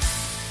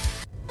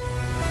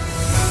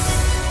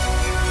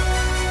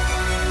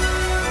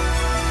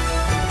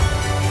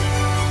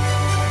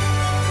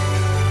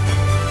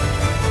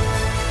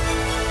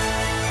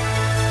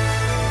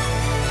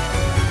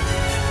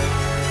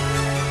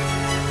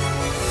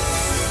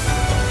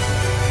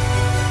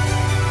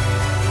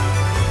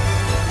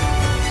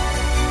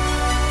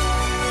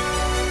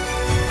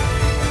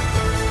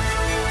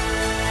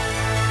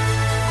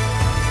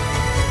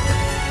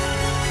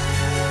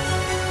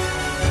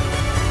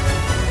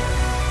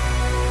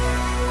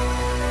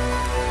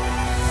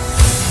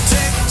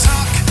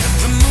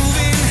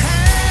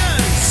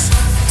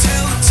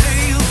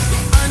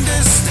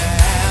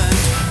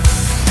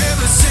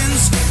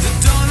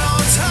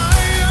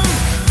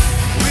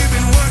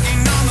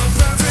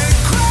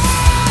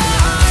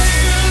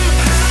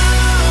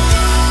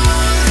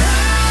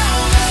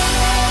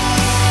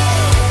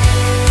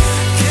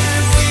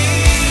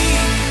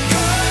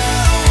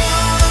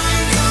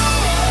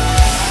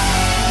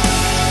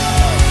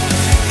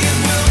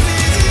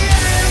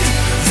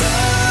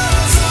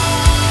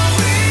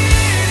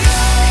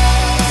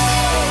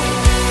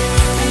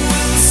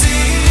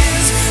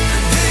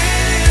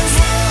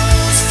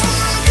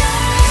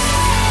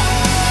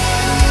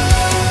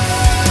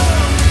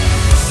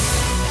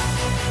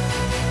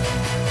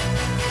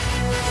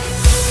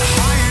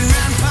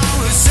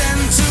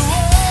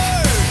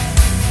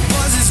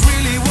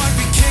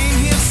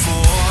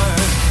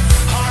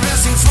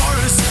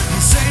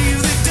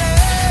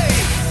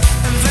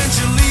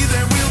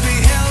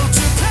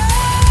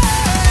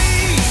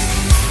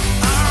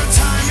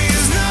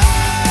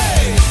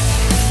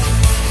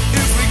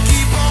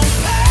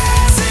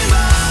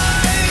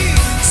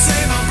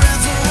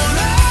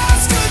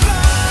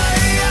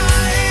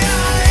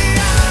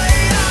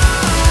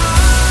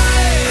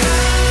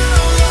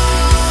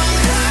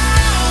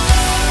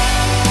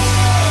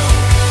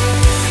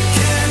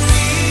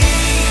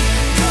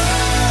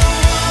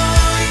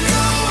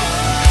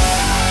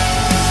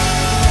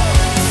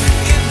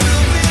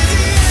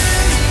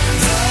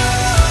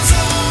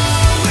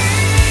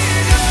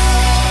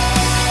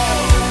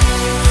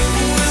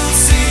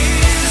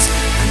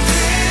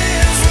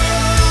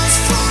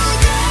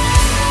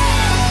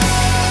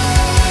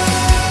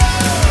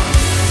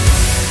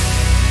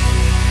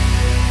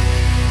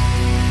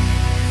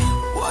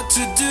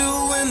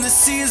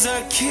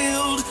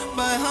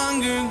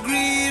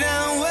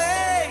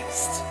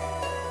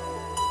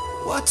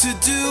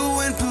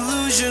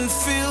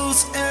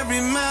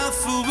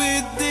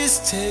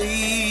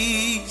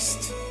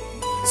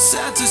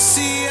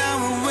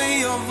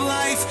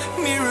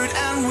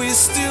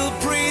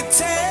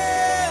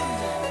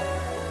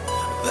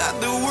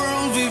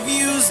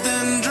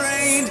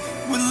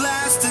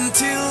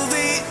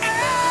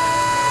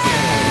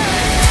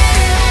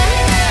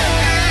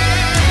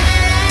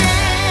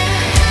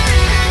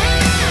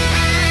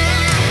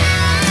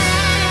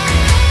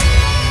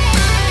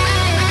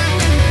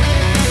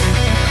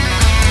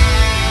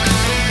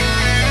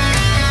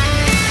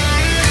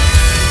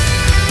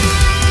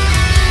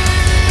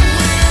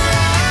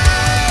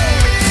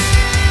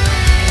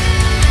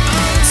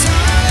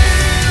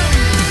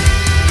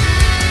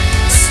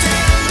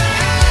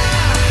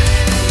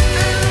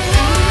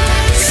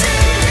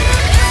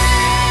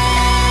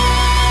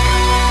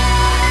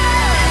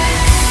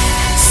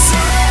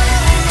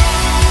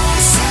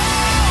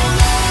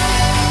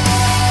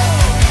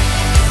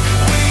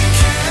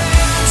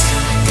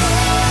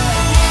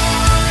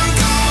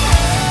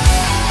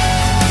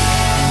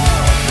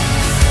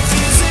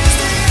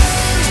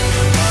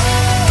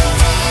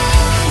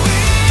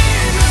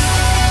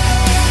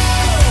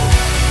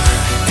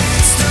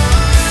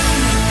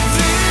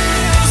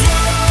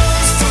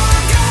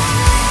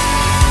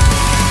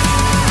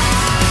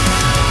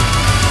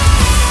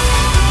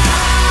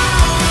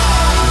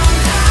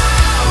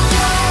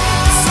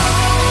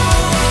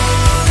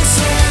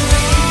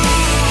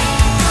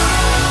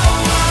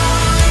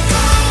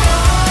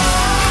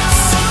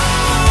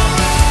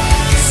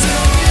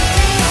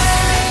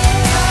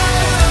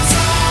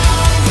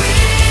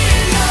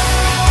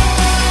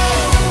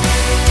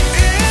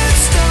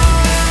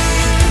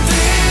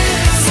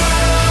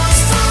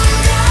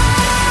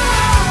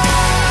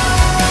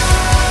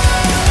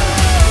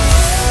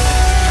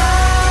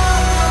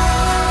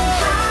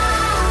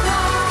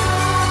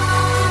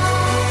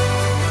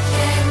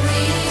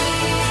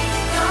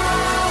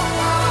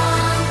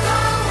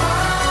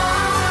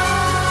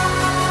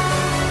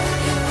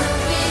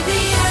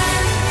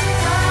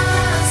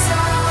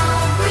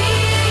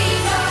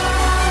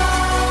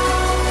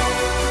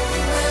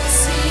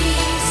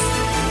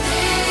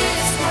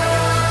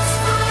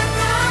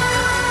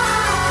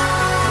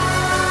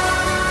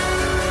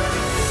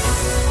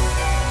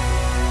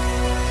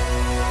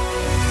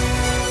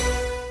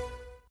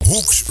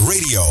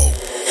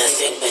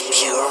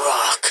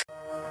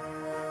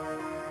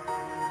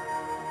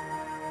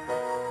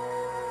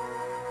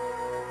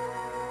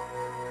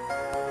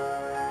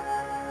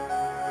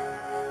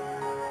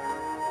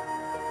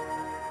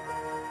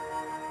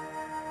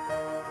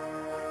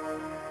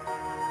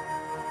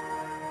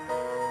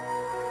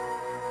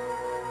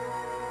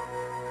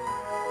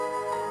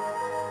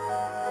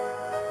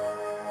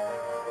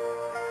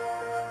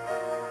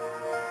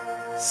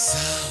 This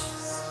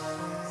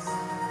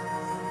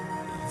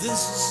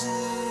is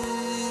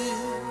it.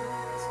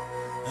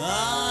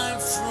 I'm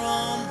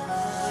from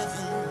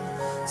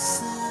heaven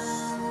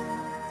sent.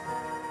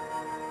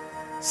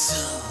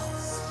 So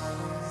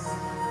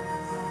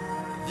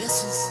this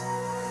is it.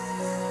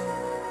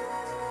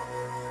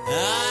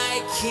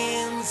 I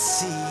can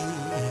see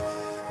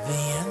the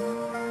end.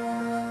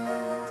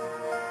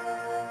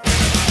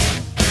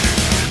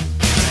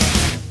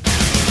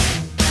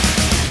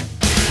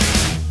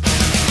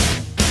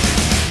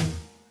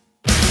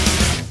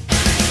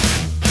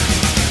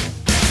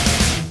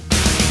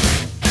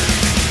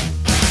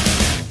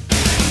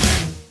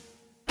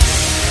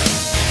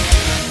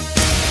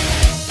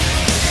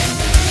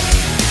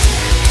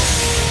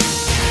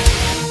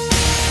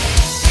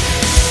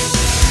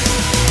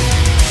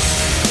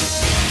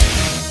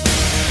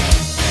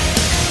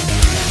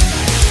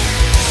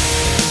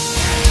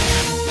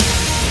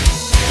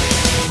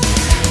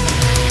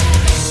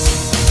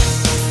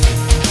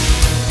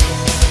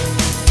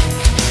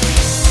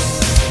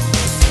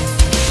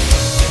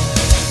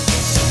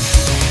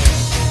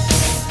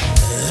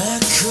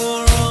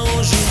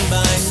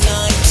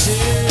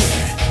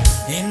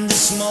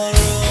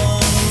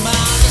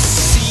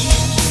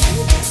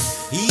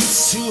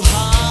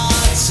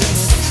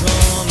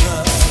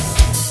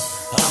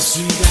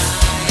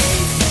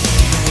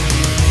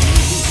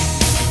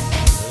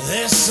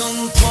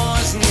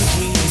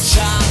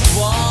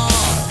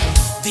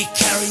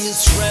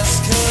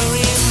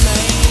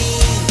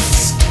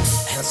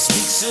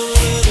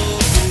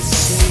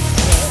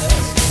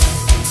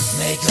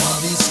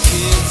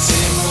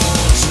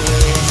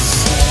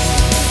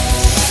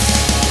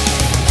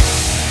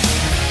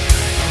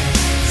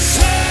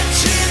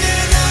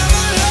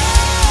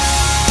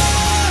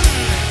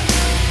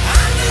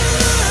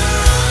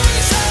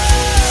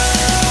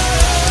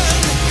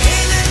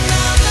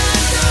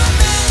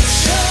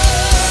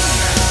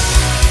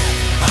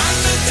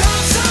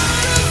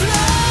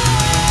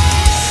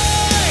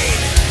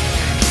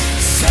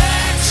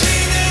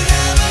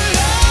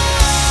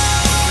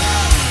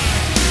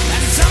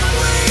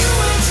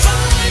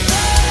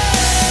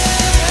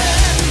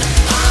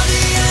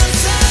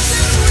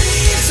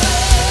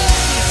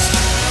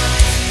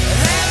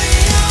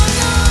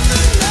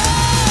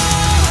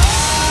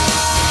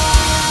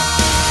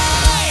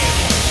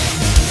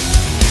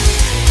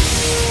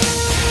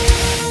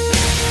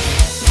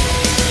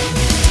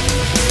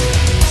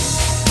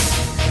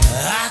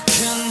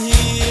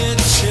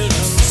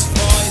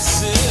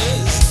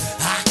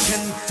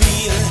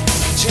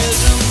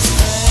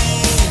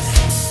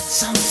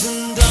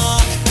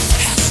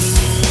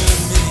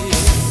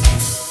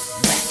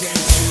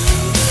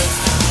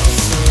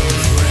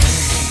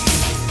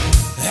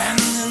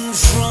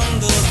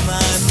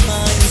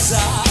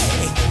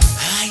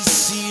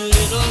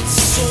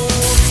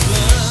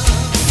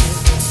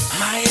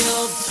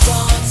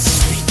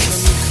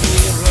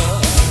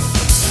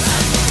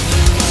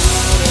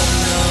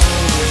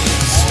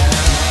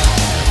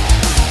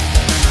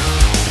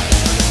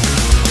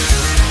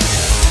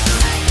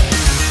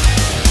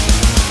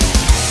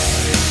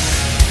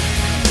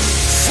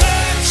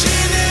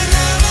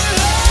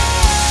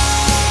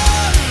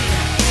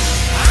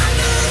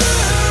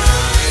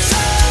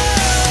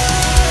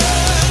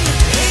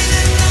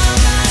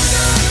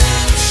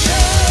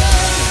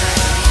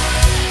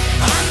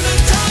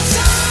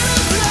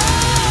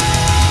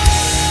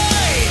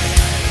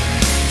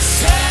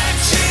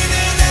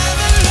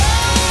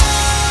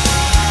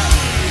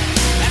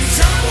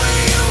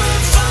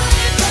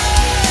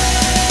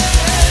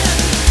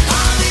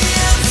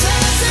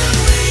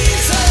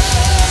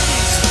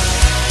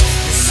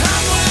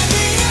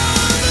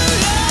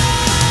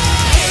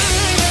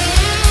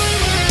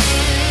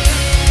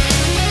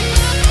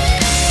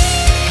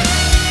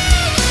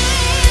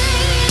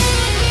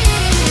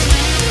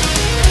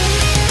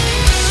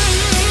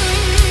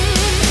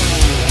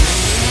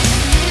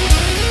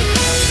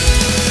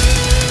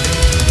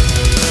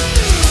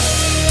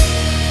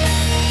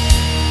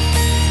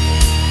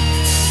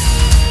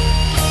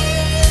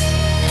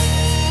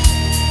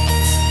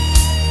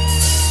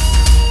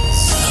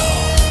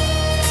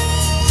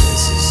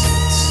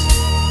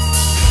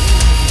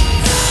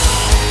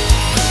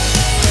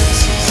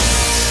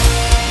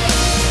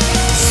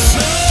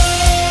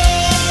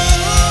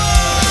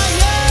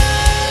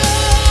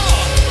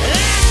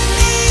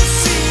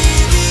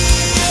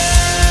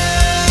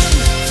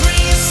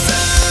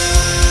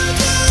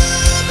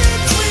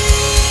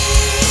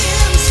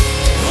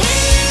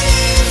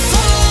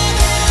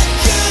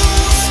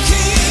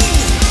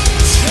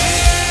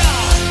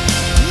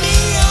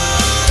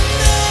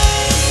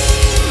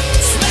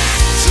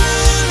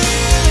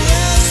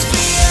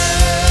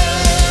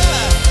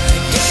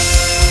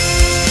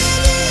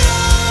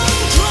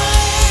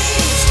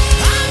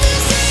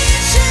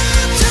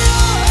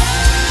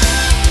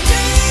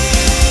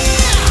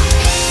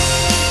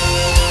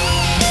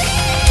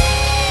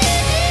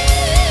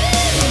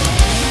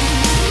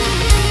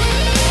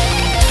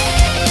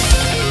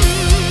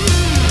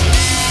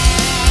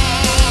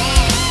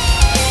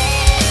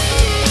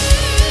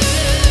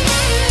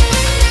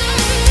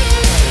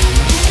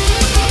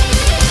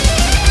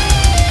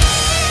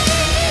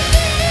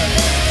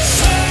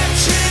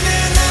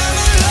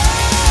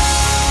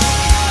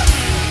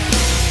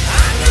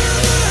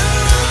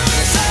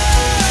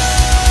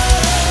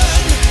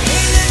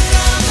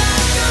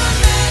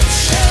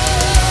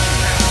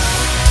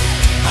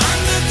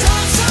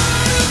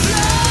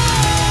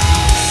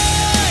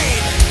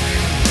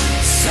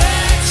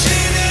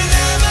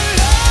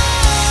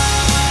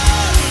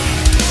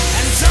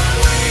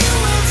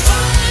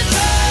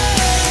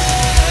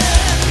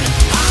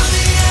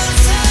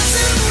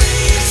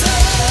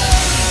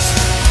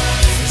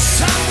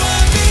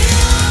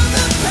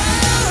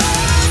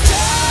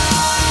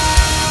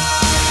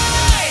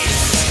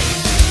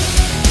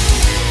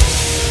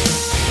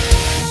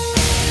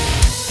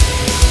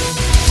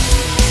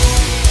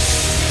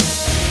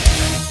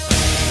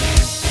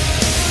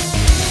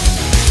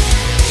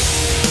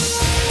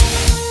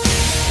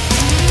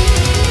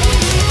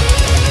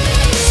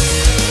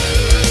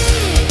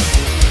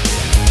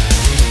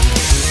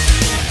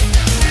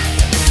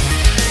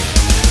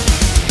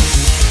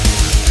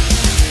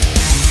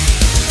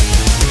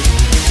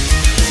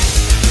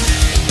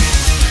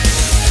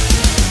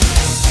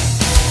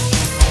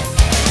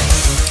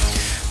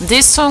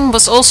 This song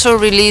was also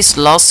released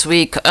last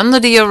week, Under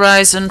the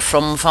Horizon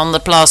from Van der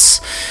Plas.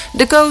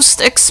 The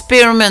Ghost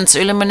Experiment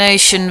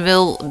Illumination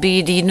will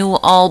be the new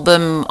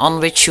album on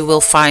which you will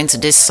find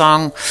this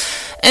song.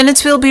 And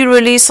it will be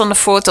released on the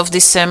 4th of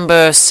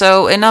December,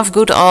 so enough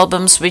good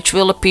albums which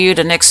will appear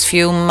the next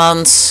few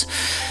months.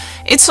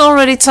 It's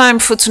already time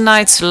for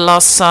tonight's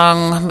last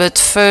song, but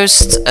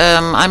first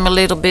I'm a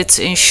little bit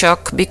in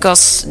shock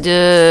because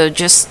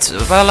just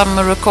while I'm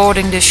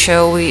recording this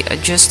show, we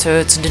just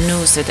heard the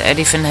news that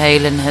Eddie Van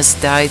Halen has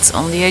died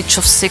on the age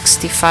of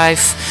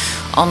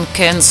 65 on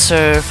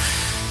cancer.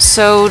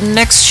 So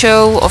next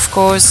show, of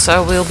course, I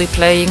will be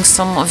playing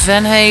some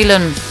Van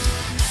Halen.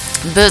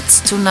 But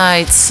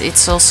tonight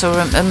it's also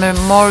a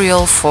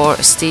memorial for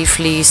Steve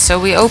Lee. So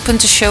we opened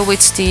the show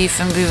with Steve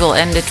and we will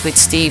end it with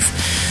Steve.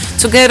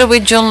 Together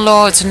with John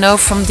Lord, No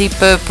from Deep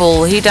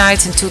Purple. He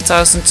died in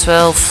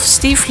 2012.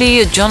 Steve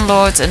Lee, John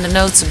Lord and the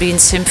Notabene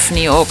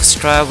Symphony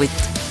Orchestra with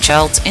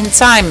Child in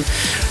Time.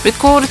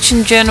 Recorded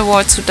in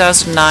January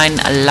 2009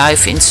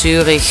 live in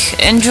Zurich.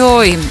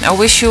 Enjoy. I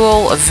wish you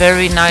all a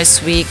very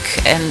nice week.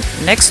 And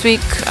next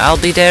week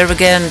I'll be there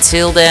again.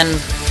 Till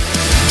then.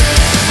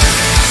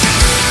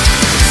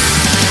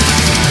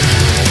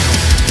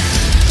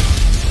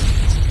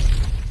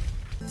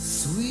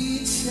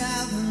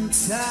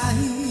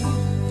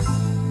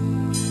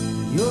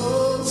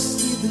 You'll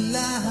see the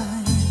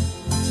line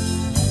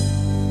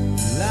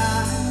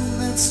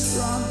that's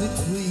drawn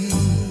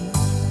between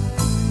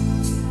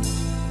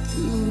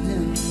good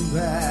and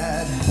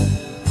bad.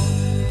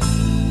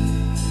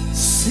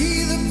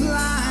 See the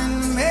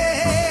blind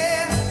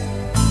man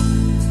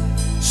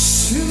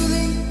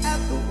shooting at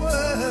the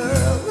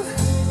world,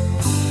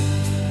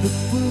 the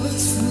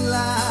bullets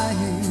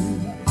flying.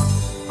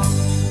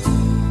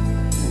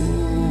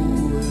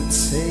 Oh,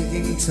 it's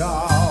taking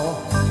toll.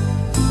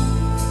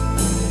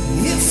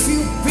 If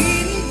you've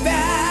been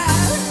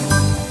bad,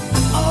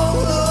 oh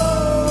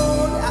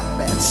Lord, I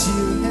bet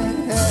you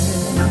have.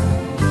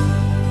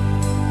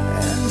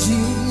 And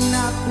you've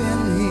not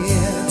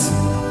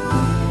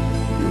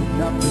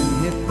been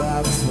hit by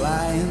the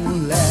flying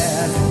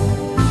lead.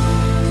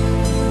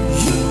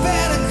 You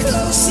better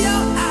close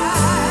your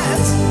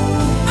eyes.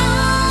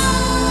 Oh,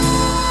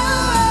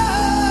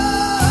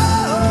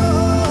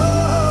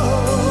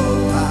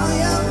 I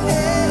am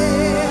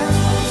here.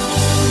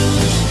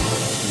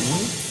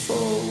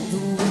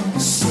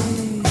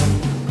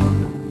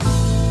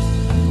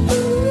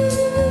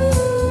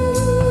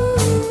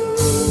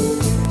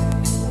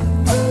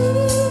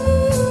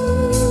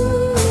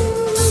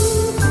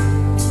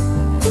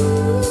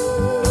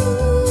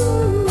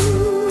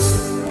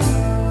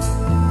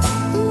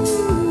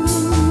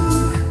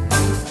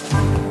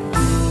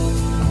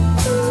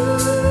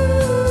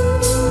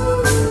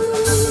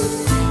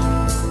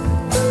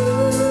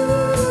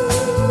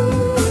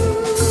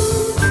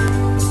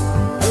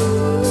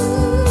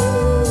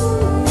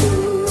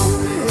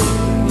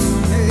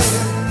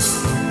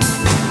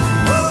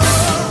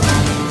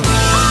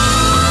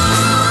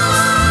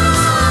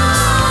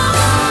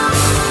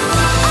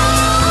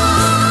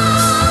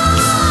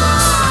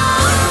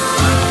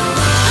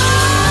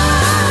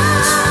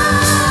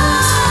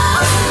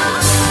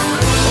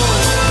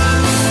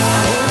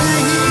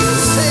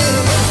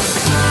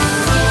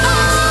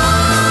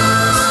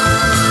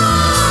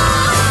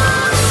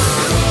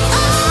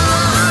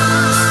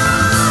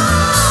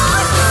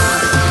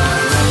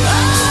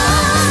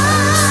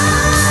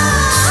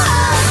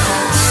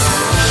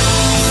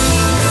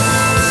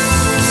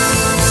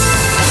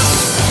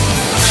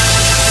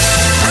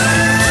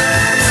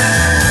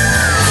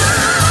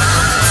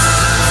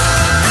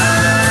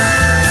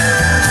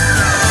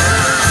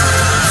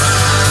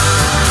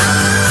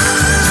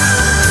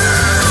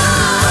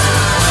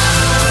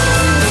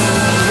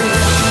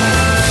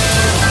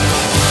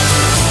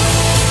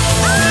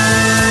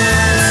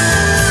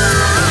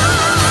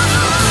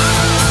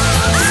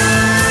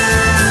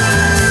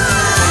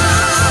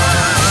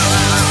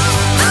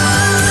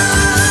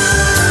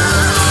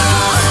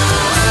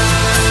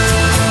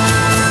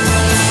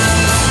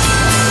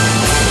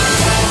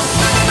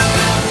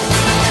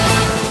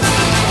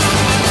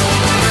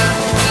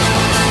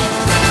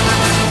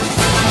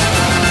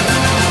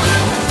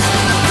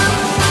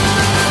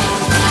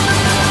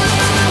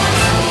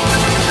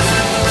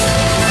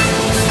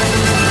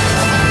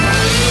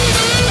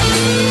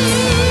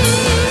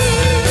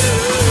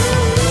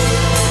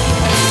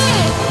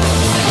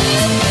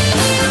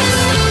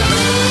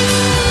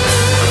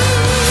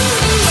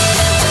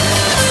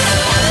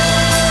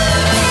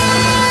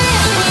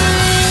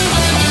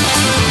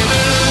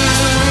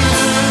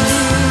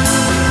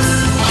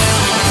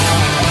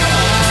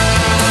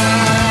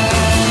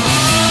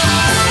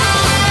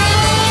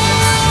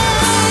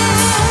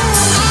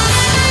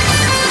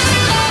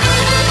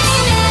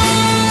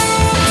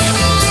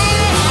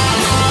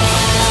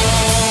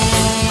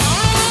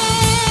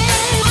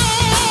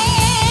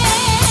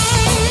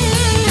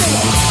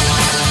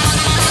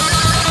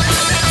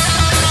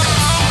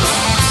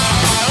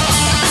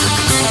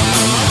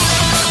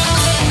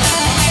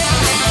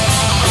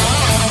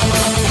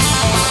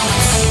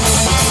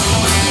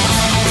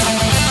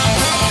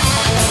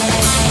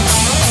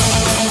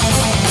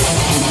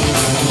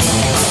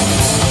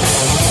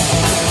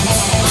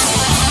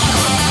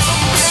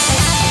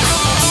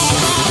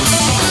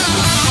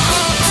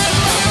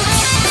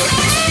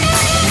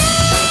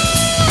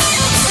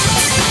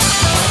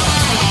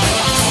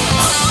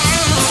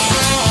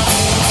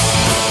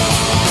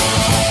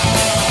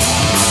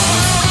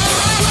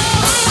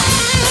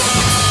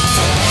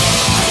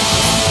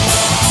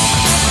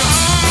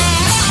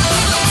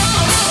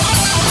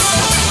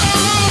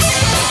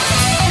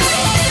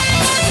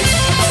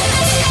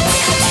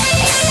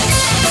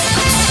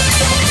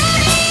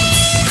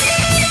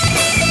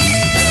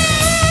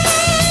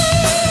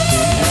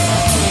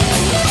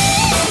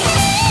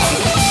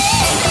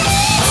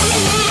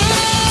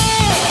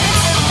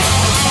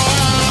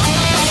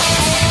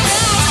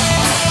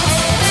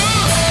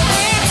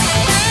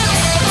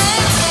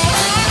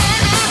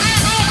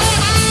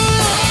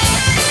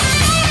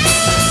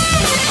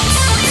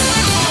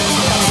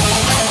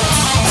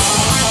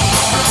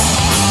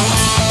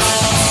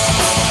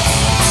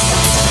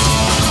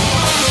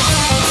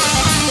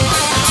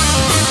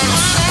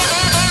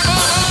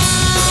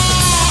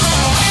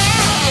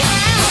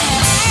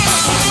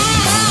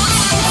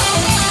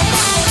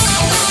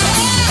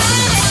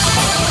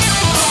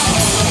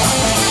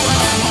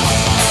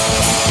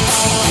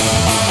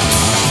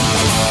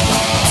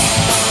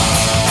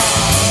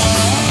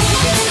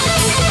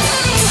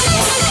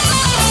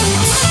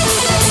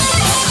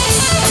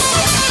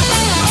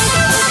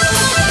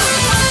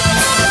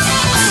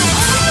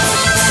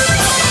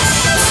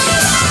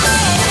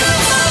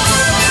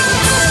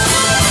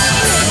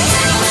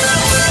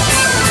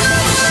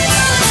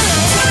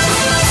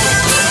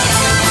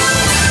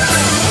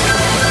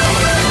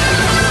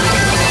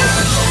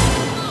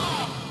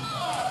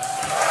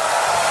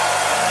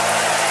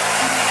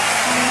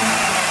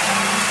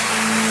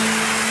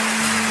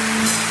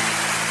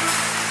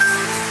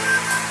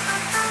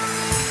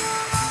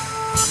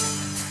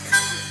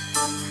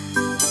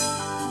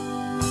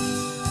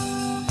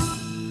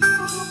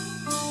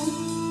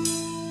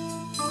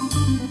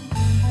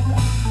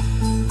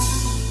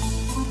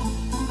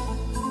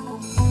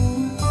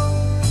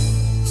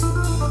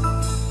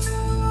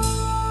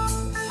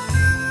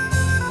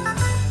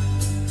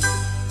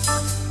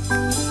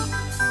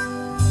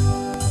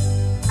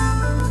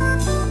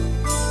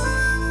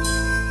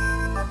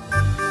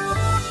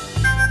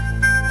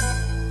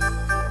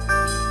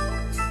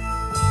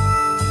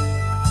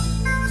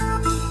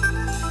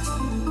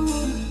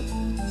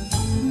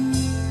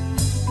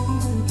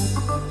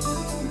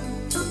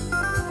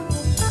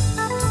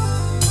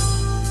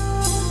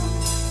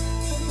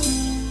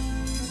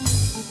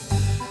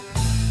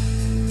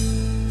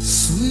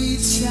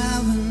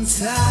 child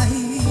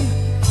tight.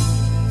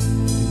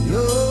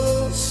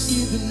 You'll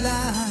see the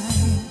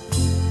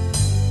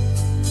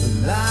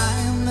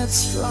line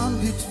that's drawn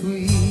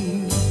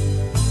between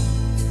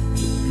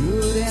the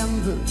good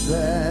and the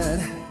bad.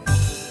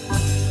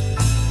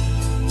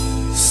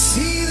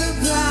 See the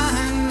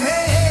blind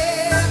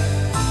man,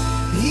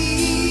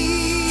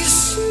 he's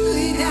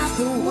shooting at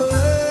the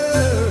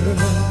world,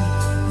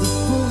 the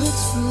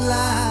bullets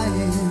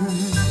flying.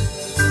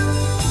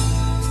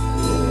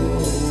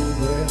 Oh,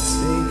 they're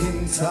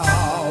taking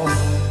tall.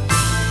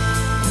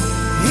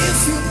 If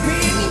you've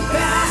been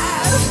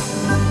bad,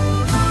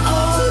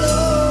 oh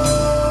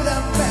Lord, I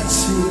bet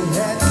you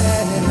have.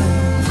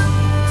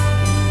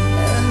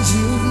 And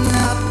you've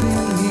not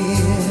been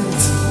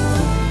hit,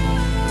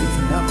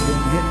 you've not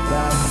been hit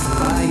by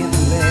flying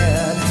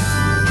lead.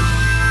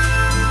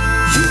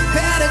 You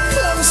better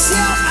close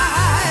your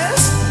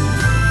eyes.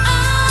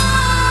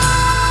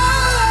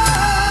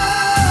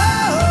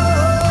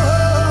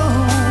 Oh,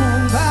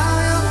 bow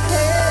your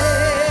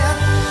head.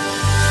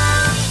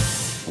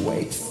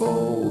 Wait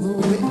for the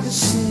wind to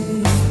sing.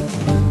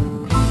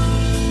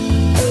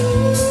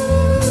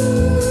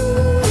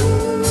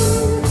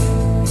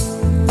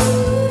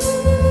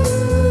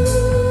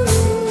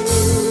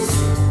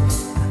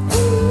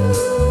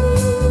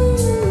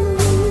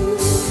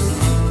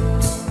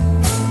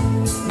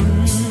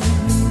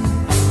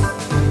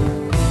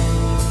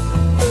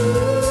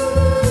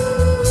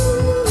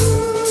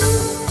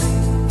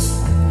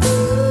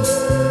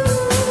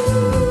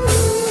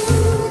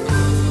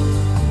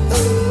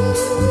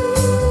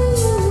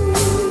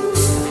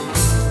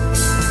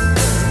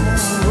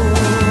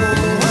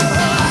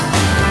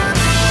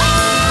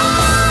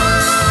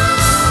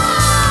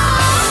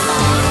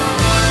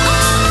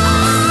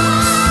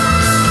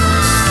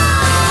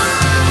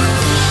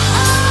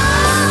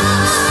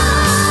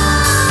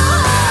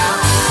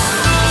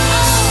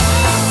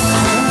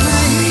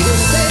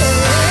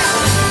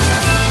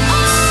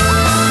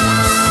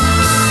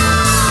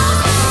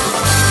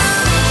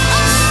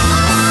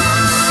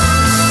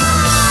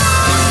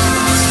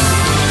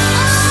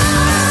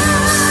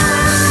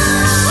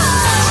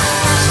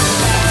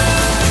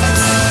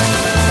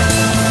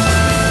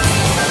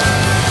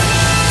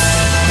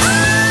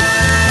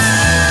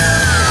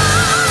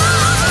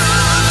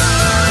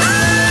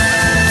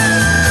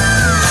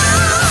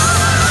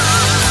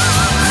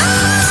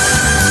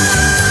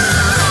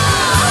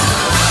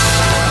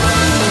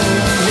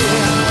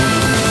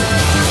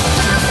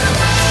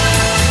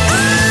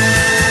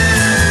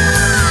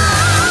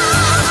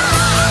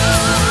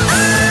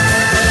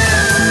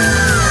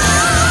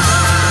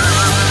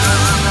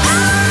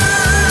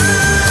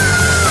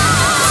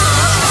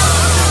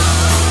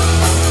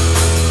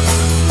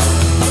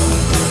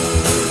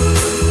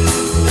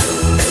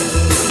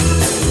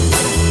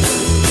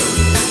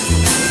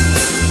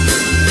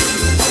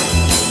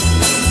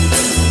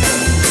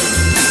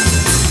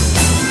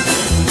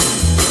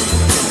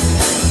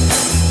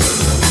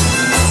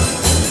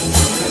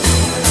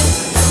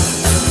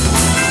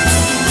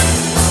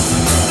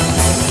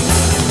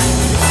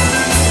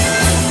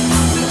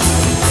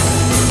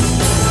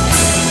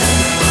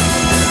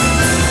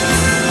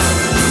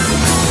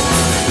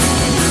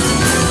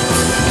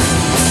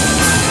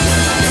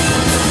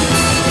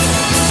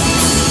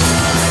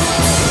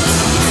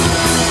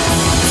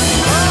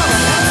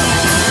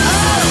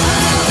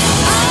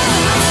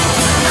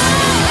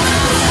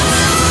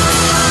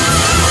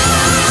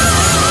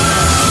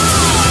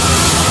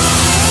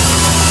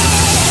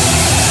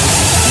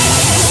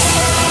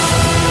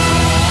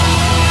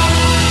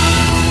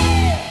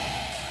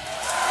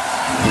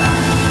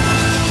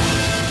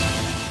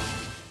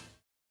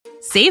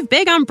 Save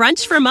big on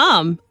brunch for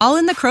mom, all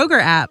in the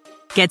Kroger app.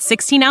 Get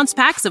 16-ounce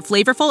packs of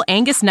flavorful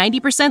Angus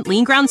 90%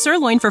 lean ground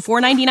sirloin for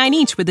 $4.99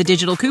 each with a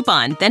digital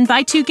coupon. Then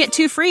buy 2, get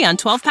 2 free on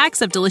 12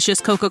 packs of delicious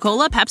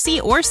Coca-Cola,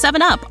 Pepsi, or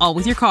 7-Up, all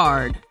with your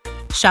card.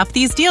 Shop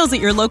these deals at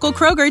your local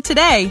Kroger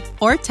today,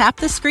 or tap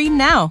the screen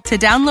now to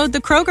download the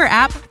Kroger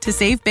app to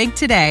save big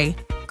today.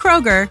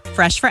 Kroger,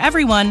 fresh for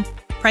everyone.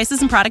 Prices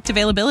and product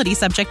availability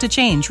subject to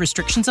change.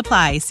 Restrictions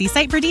apply. See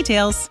site for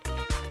details.